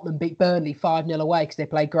that Tottenham beat Burnley 5-0 away because they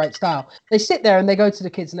played great style. They sit there and they go to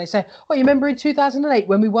the kids and they say, oh, you remember in 2008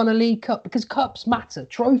 when we won a League Cup? Because cups matter.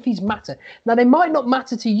 Trophies matter. Now, they might not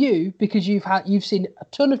matter to you because you've seen a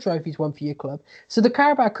ton of trophies won for your club. So the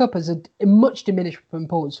Carabao Cup has a much diminished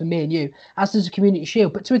importance for me and you, as does the Community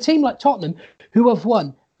Shield. But to a team like Tottenham, who have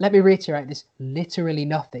won, let me reiterate this, literally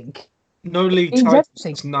nothing. No league title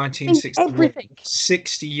since 1961.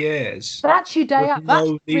 60 years. That's your day out.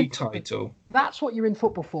 No league title. That's what you're in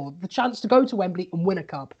football for. The chance to go to Wembley and win a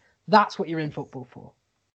cup. That's what you're in football for.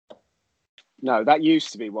 No, that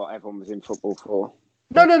used to be what everyone was in football for.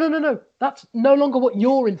 No. That's no longer what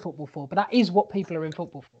you're in football for, but that is what people are in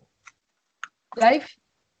football for. Dave?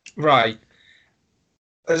 Right.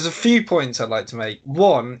 There's a few points I'd like to make.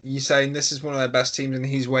 One, you're saying this is one of their best teams and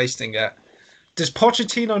he's wasting it. Does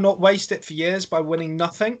Pochettino not waste it for years by winning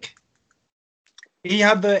nothing? He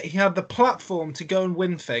had the platform to go and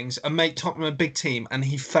win things and make Tottenham a big team, and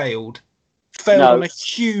he failed. On a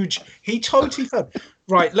huge. He totally failed.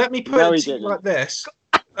 Right, let me put it to you like this.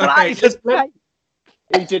 Okay,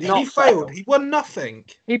 he did not. He failed. He won nothing.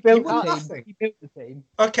 He built the team.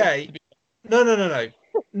 Okay.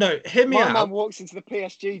 No, hear me out. My man walks into the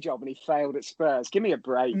PSG job and he failed at Spurs. Give me a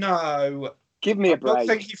break. No. Give me a break. I don't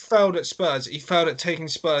think he failed at Spurs. He failed at taking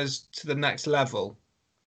Spurs to the next level.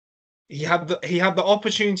 He had the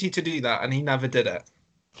opportunity to do that and he never did it.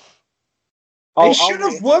 He should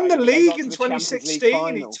have won the league in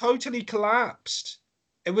 2016. He totally collapsed.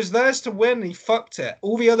 It was theirs to win. He fucked it.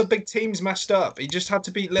 All the other big teams messed up. He just had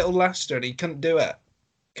to beat little Leicester and he couldn't do it.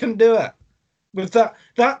 with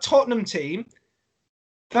that Tottenham team.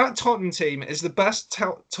 That Tottenham team is the best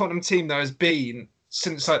Tottenham team there has been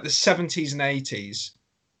since like the 70s and 80s.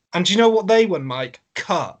 And do you know what they won, Mike?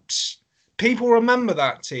 Cups. People remember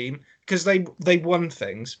that team because they won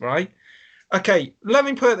things, right? Okay, let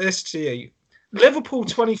me put this to you. Liverpool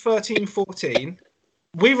 2013-14,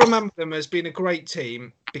 we remember them as being a great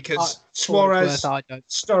team because Suarez,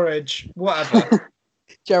 Sturridge, whatever.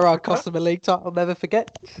 Gerrard cost them a league title, I'll never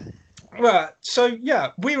forget. Right, so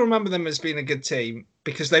yeah, we remember them as being a good team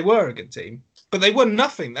because they were a good team. But they won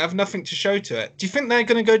nothing. They have nothing to show to it. Do you think they're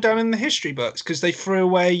going to go down in the history books because they threw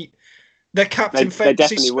away their captain? They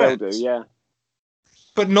definitely will do, yeah.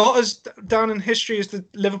 But not as down in history as the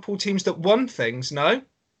Liverpool teams that won things, no?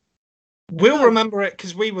 We'll remember it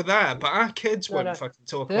because we were there, but our kids won't fucking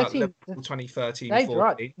talk about Liverpool 2013-14.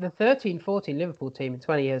 Right. The 13-14 Liverpool team in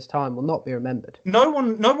 20 years' time will not be remembered. No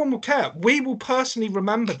one will care. We will personally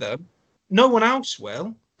remember them. No one else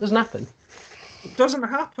will. Doesn't happen. It doesn't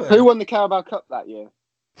happen. Who won the Carabao Cup that year?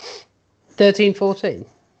 13-14.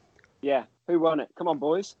 Yeah, who won it? Come on,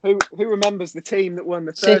 boys. Who remembers the team that won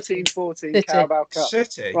the 13-14 Carabao Cup?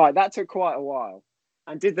 City. Right, that took quite a while.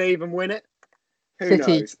 And did they even win it? Who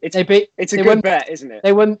City. knows? It's a good bet, isn't it?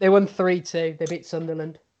 They won 3-2. They beat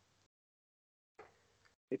Sunderland.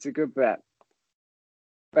 It's a good bet.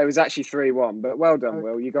 But it was actually 3-1. But well done,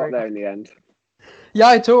 Will. You got there in the end.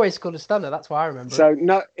 Yeah, Toure scored a stunner. That's why I remember. So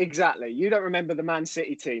no, exactly. You don't remember the Man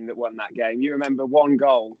City team that won that game. You remember one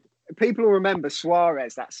goal. People will remember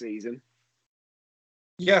Suarez that season.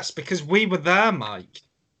 Yes, because we were there, Mike.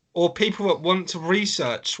 Or people that want to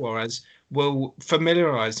research Suarez will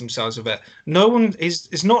familiarise themselves with it. No one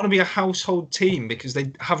is not going to be a household team because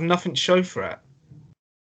they have nothing to show for it.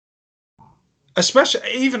 Especially,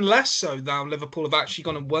 even less so now Liverpool have actually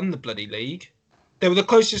gone and won the bloody league. They were the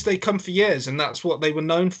closest they'd come for years, and that's what they were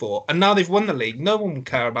known for. And now they've won the league. No one will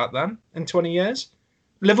care about them in 20 years.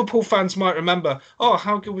 Liverpool fans might remember,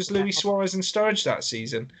 how good was Luis Suarez and Sturridge that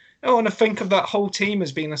season? I don't want to think of that whole team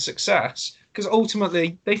as being a success because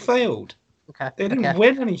ultimately they failed. Okay. They didn't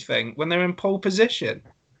win anything when they're in pole position.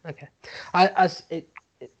 Okay.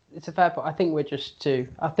 It's a fair point. I think we're just two.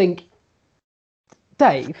 I think,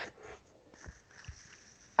 Dave,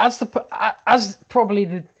 as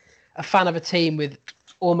probably a fan of a team with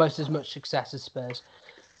almost as much success as Spurs,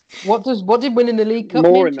 what did winning the League Cup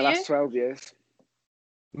more mean in the last 12 years?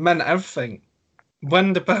 Meant everything.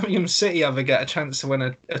 When did Birmingham City ever get a chance to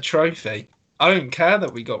win a trophy? I don't care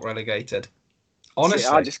that we got relegated. Honestly,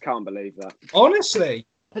 I just can't believe that. Honestly,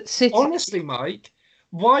 City, Mike,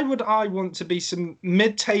 why would I want to be some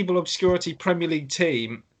mid-table obscurity Premier League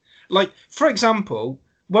team? Like, for example,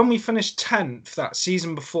 when we finished 10th that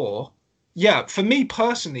season before, yeah, for me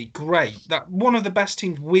personally, great. That one of the best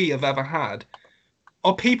teams we have ever had.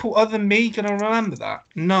 Are people other than me going to remember that?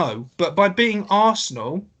 No. But by beating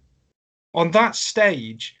Arsenal on that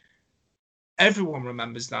stage, everyone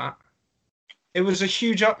remembers that. It was a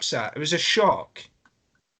huge upset. It was a shock.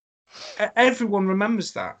 Everyone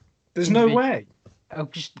remembers that. There's no way. Oh,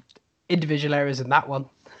 just individual errors in that one.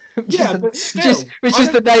 Yeah, but still, which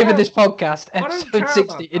is the name of this podcast, episode episode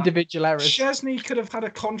 60, individual errors. Szczesny could have had a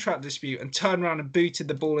contract dispute and turned around and booted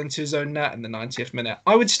the ball into his own net in the 90th minute.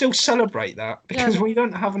 I would still celebrate that because we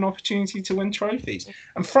don't have an opportunity to win trophies.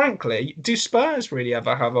 And frankly, do Spurs really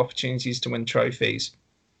ever have opportunities to win trophies?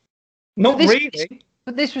 Not really.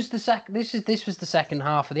 But this was the second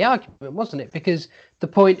half of the argument, wasn't it? Because the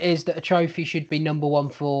point is that a trophy should be number one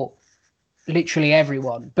for literally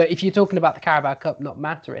everyone. But if you're talking about the Carabao Cup not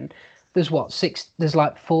mattering, there's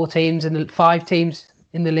like 5 teams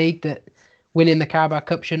in the league that winning the Carabao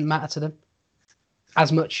Cup shouldn't matter to them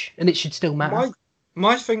as much, and it should still matter.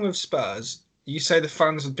 My thing with Spurs, you say the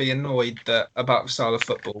fans would be annoyed about the style of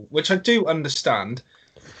football, which I do understand.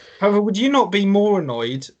 However, would you not be more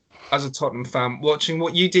annoyed as a Tottenham fan watching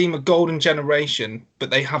what you deem a golden generation, but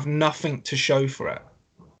they have nothing to show for it?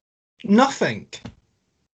 Nothing.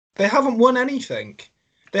 They haven't won anything.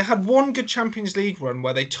 They had one good Champions League run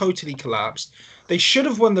where they totally collapsed. They should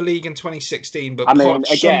have won the league in 2016, but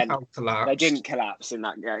somehow collapsed. They didn't collapse in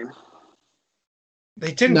that game.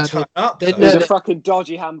 They didn't turn up. There was a fucking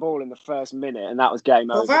dodgy handball in the first minute, and that was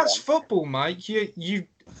game over. Well, that's football, Mike.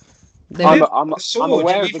 I'm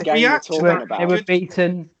aware of the game you're talking about. They were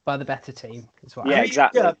beaten by the better team.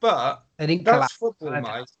 Exactly. Yeah, but they didn't that's football,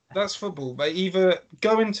 Mike. That's football. They either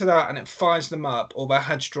go into that and it fires them up, or their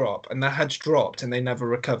heads drop, and their heads dropped and they never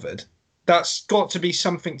recovered. That's got to be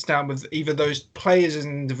something down with either those players as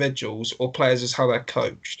individuals or players as how they're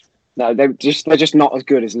coached. No, they're just not as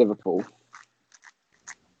good as Liverpool.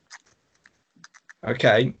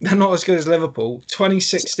 Okay, they're not as good as Liverpool.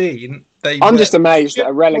 2016, I'm just amazed that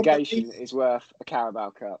a relegation is worth a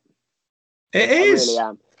Carabao Cup. It I is. really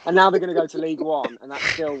am. And now they're going to go to League One, and that's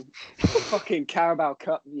still fucking Carabao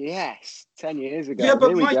Cup. Yes, 10 years ago. Yeah, but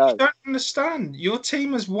Here we Mike, go. you don't understand. Your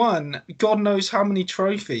team has won God knows how many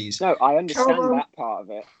trophies. No, I understand that part of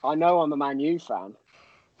it. I know I'm a Man U fan.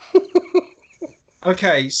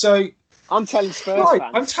 Okay, so I'm telling Spurs Mike,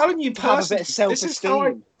 fans. I'm telling you to have a personally, bit of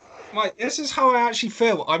self-esteem. Mike, this is how I actually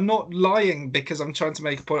feel. I'm not lying because I'm trying to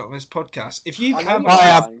make a point on this podcast. If you, I know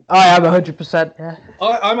I am 100%. Yeah.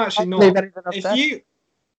 I'm actually I believe not. anything I've said.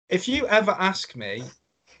 If you ever ask me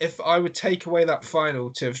if I would take away that final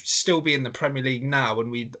to still be in the Premier League now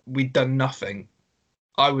and we'd done nothing,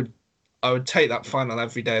 I would take that final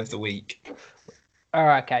every day of the week. All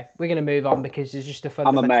right, okay. We're going to move on because there's just a I'm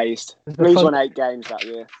fundamental. amazed. Blues won 8 games that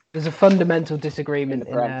year. There's a fundamental disagreement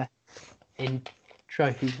In in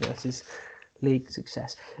trophies versus league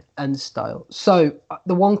success and style. So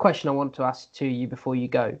the one question I want to ask to you before you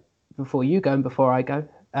go and before I go,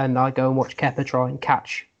 and I go and watch Kepa try and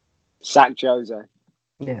catch. Sack Jose.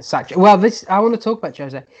 Yeah, sack. Well, I want to talk about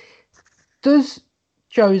Jose. Does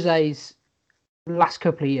Jose's last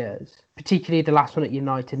couple of years, particularly the last one at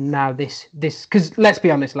United, now this, because let's be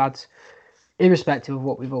honest, lads, irrespective of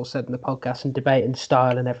what we've all said in the podcast and debate and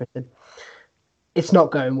style and everything, it's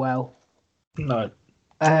not going well. No.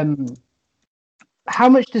 How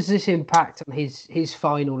much does this impact on his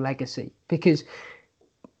final legacy? Because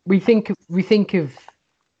we think of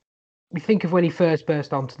when he first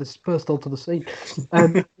burst onto the scene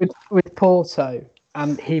with Porto,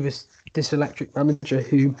 and he was this electric manager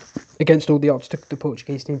who, against all the odds, took the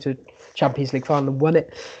Portuguese team to Champions League final and won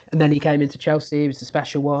it. And then he came into Chelsea, he was the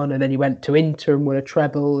special one, and then he went to Inter and won a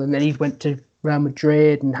treble, and then he went to Real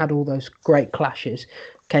Madrid and had all those great clashes.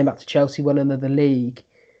 Came back to Chelsea, won another league.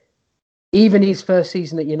 Even his first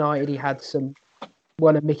season at United, he had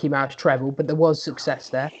won a Mickey Mouse treble, but there was success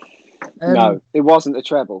there. No, it wasn't a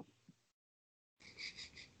treble.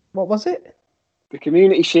 What was it? The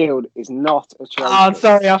Community Shield is not a treble. Oh, I'm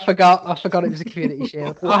sorry, I forgot it was a Community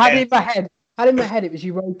Shield. I had it in my head. It was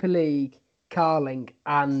Europa League, Carling,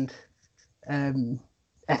 and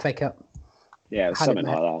FA Cup. Yeah, it was something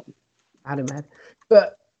like that. I had it in my head.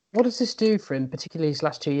 But what does this do for him, particularly his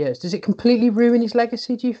last 2 years? Does it completely ruin his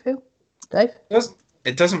legacy, do you feel, Dave?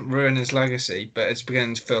 It doesn't ruin his legacy, but it's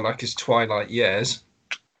beginning to feel like his twilight years.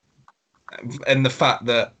 And the fact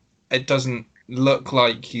that it doesn't look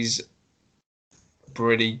like he's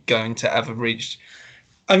really going to ever reach.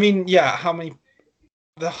 I mean, yeah,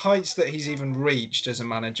 the heights that he's even reached as a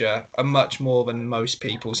manager are much more than most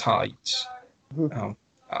people's heights. Oh,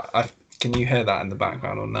 can you hear that in the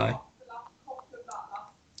background or no?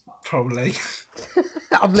 Probably.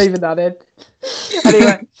 I'm leaving that in.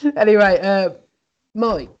 Anyway,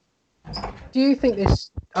 Mike, do you think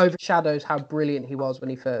this overshadows how brilliant he was when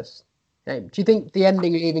he first came? Do you think the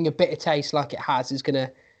ending leaving a bitter taste like it has is going to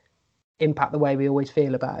impact the way we always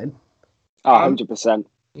feel about him? Oh, 100%.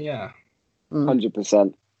 Yeah.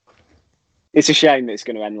 100%. It's a shame that it's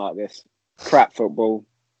going to end like this. Crap football,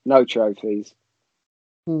 no trophies.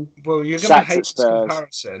 Well, you're going to hate this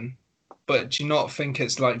comparison, but do you not think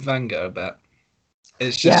it's like Wenger a bit?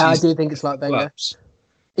 It's just I do think it's like Wenger. Clubs.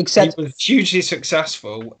 Except he was hugely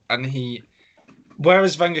successful, and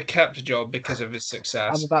whereas Wenger kept a job because of his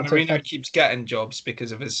success, Mourinho keeps getting jobs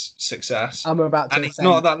because of his success. And he's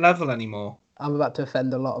not at that level anymore. I'm about to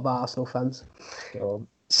offend a lot of Arsenal fans.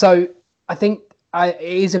 So I think it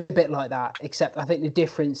is a bit like that, except I think the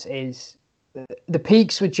difference is the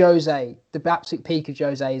peaks with Jose, the absolute peak of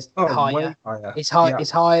Jose is higher. It's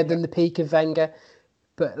higher than the peak of Wenger.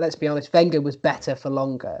 But let's be honest, Wenger was better for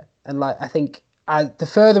longer. And I think the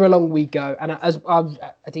further along we go, and as I've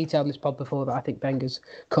detailed in this pod before that I think Wenger's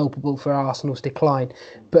culpable for Arsenal's decline.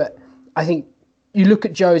 But I think you look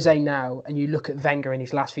at Jose now and you look at Wenger in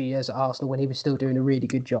his last few years at Arsenal when he was still doing a really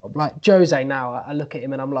good job. Like Jose now, I look at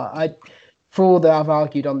him and I'm like, for all that I've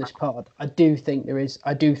argued on this pod, I do think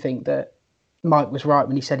that Mike was right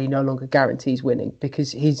when he said he no longer guarantees winning,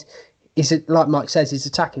 because he's like Mike says, his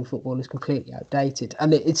attacking football is completely outdated.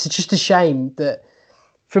 And it's just a shame that,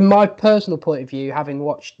 from my personal point of view, having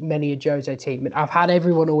watched many a Jose team, and I've had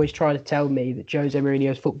everyone always try to tell me that Jose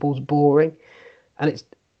Mourinho's football's boring, and it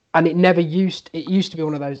used to be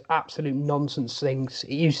one of those absolute nonsense things.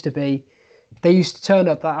 It used to be, they used to turn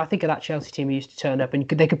up. I think of that Chelsea team who used to turn up and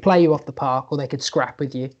they could play you off the park or they could scrap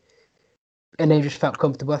with you, and they just felt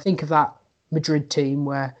comfortable. I think of that Madrid team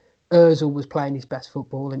where Ozil was playing his best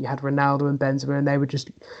football and you had Ronaldo and Benzema and they were just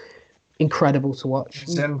incredible to watch.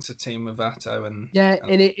 Zen's a team with Atto and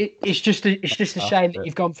and it's just a shame that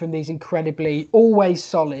you've gone from these incredibly always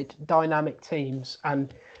solid, dynamic teams,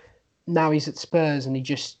 and now he's at Spurs and he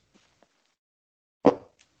just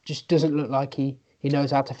doesn't look like he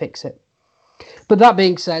knows how to fix it. But that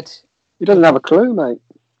being said, he doesn't have a clue, mate.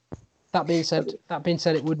 That being said,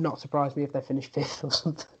 it would not surprise me if they finished 5th or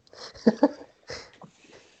something.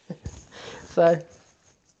 So,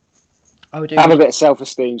 I would do. Have a bit of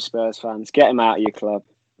self-esteem, Spurs fans. Get him out of your club.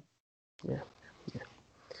 Yeah.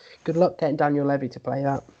 Good luck getting Daniel Levy to play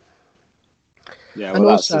that. Yeah, and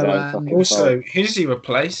well, also, who does he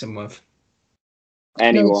replace him with?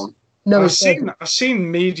 Anyone. No, I've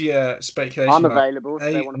seen media speculation. I'm available if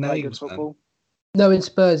they want to play good football. No, in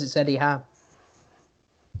Spurs it's Eddie Howe.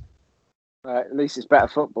 At least it's better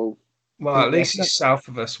football. Well, at least he's south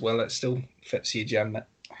of us. Well, it still fits the agenda.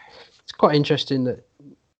 It's quite interesting that.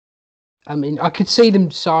 I mean, I could see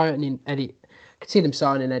them signing Eddie.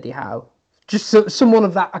 Eddie Howe. Just someone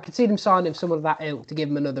of that. I could see them signing someone of that ilk to give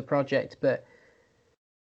him another project, but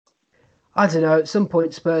I don't know. At some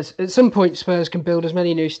point, Spurs can build as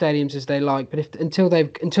many new stadiums as they like, but until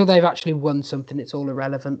they've actually won something, it's all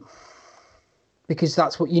irrelevant. Because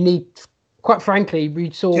that's what you need. Quite frankly,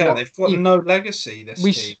 we saw. Yeah, they've got no legacy.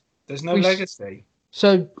 Team. There's no legacy.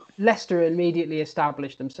 So Leicester immediately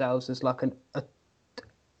established themselves as like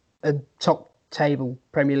a top table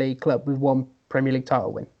Premier League club with one Premier League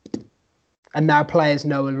title win. And now players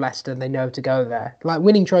know of Leicester and they know to go there. Like,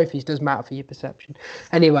 winning trophies does matter for your perception.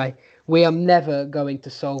 Anyway, we are never going to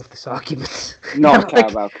solve this argument. Not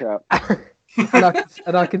Carabao Cup.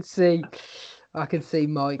 and I can see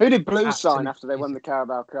Mike. Who did Blues sign after they won the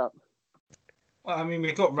Carabao Cup? Well, I mean,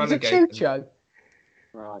 we got relegated. It's a Chucho.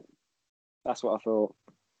 Right. That's what I thought.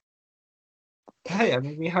 Hey, I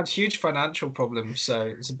mean, we had huge financial problems, so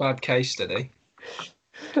it's a bad case study.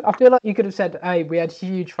 I feel like you could have said, hey, we had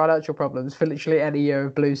huge financial problems for literally any year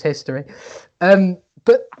of Blues history.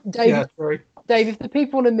 But Dave, if the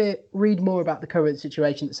people want to read more about the current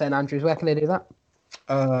situation at St Andrews, where can they do that?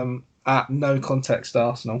 At No Context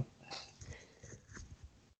Arsenal.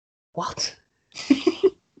 What?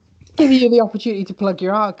 Giving you the opportunity to plug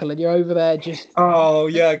your article and you're over there just... Oh,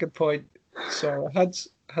 yeah, good point. Sorry, I had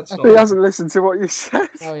he hasn't listened to what you said.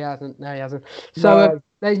 No, he hasn't. So,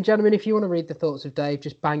 ladies and gentlemen, if you want to read the thoughts of Dave,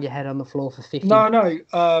 just bang your head on the floor for 50. No.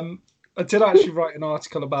 I did actually write an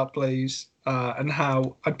article about Blues and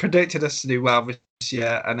how I predicted us to do well this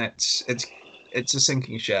year, and it's a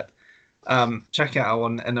sinking ship. Check it out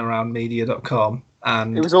on inaroundmedia.com.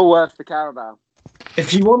 And it was all worth the Carabao.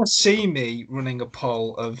 If you want to see me running a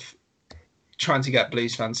poll of trying to get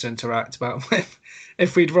Blues fans to interact about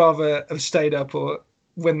if we'd rather have stayed up or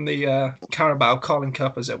win the Carabao Carling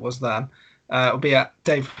Cup as it was then, it'll be at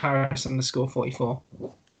Dave Harris _44.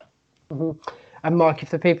 Mm-hmm. And Mike, if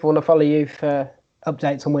the people want to follow you for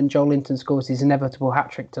updates on when Joel Linton scores his inevitable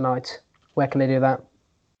hat-trick tonight, where can they do that?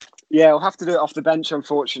 Yeah, we'll have to do it off the bench,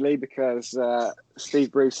 unfortunately, because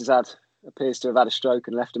Steve Bruce appears to have had a stroke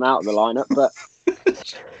and left him out of the lineup. But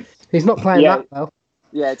he's not playing that well.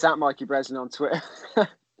 Yeah, it's at Mikey Breslin on Twitter.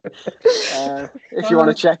 If you want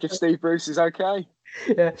to check if Steve Bruce is okay.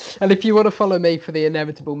 Yeah, and if you want to follow me for the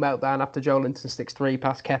inevitable meltdown after Joel Linton sticks 3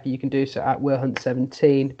 past Kepi, you can do so at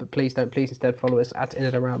WillHunt17. But please instead follow us at In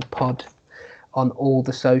and Around Pod on all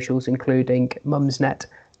the socials, including Mumsnet.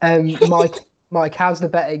 Mike, how's the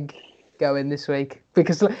betting going this week?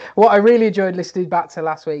 Because what I really enjoyed listening back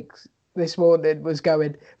to this morning was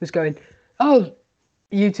going, oh,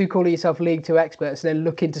 you two calling yourself League 2 experts, and then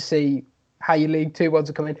looking to see how your League 2 ones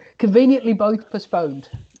are coming. Conveniently both postponed.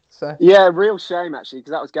 So. Yeah, real shame actually,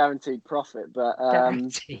 because that was guaranteed profit. But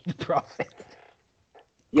guaranteed profit.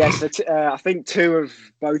 Yes, I think 2 of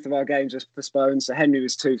both of our games was postponed. So Henry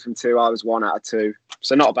was 2 from 2, I was 1 out of 2.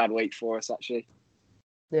 So not a bad week for us actually.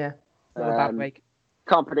 Yeah, not a bad week.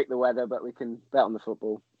 Can't predict the weather, but we can bet on the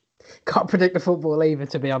football. Can't predict the football either,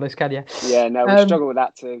 to be honest, can you? Yeah, no, we struggle with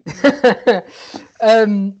that too.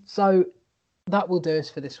 So that will do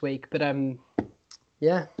us for this week. But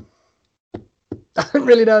yeah. I don't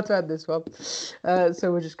really know how to end this one.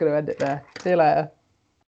 So we're just going to end it there. See you later.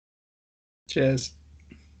 Cheers.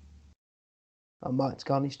 Oh, Mike's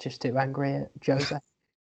gone. He's just too angry at Jose.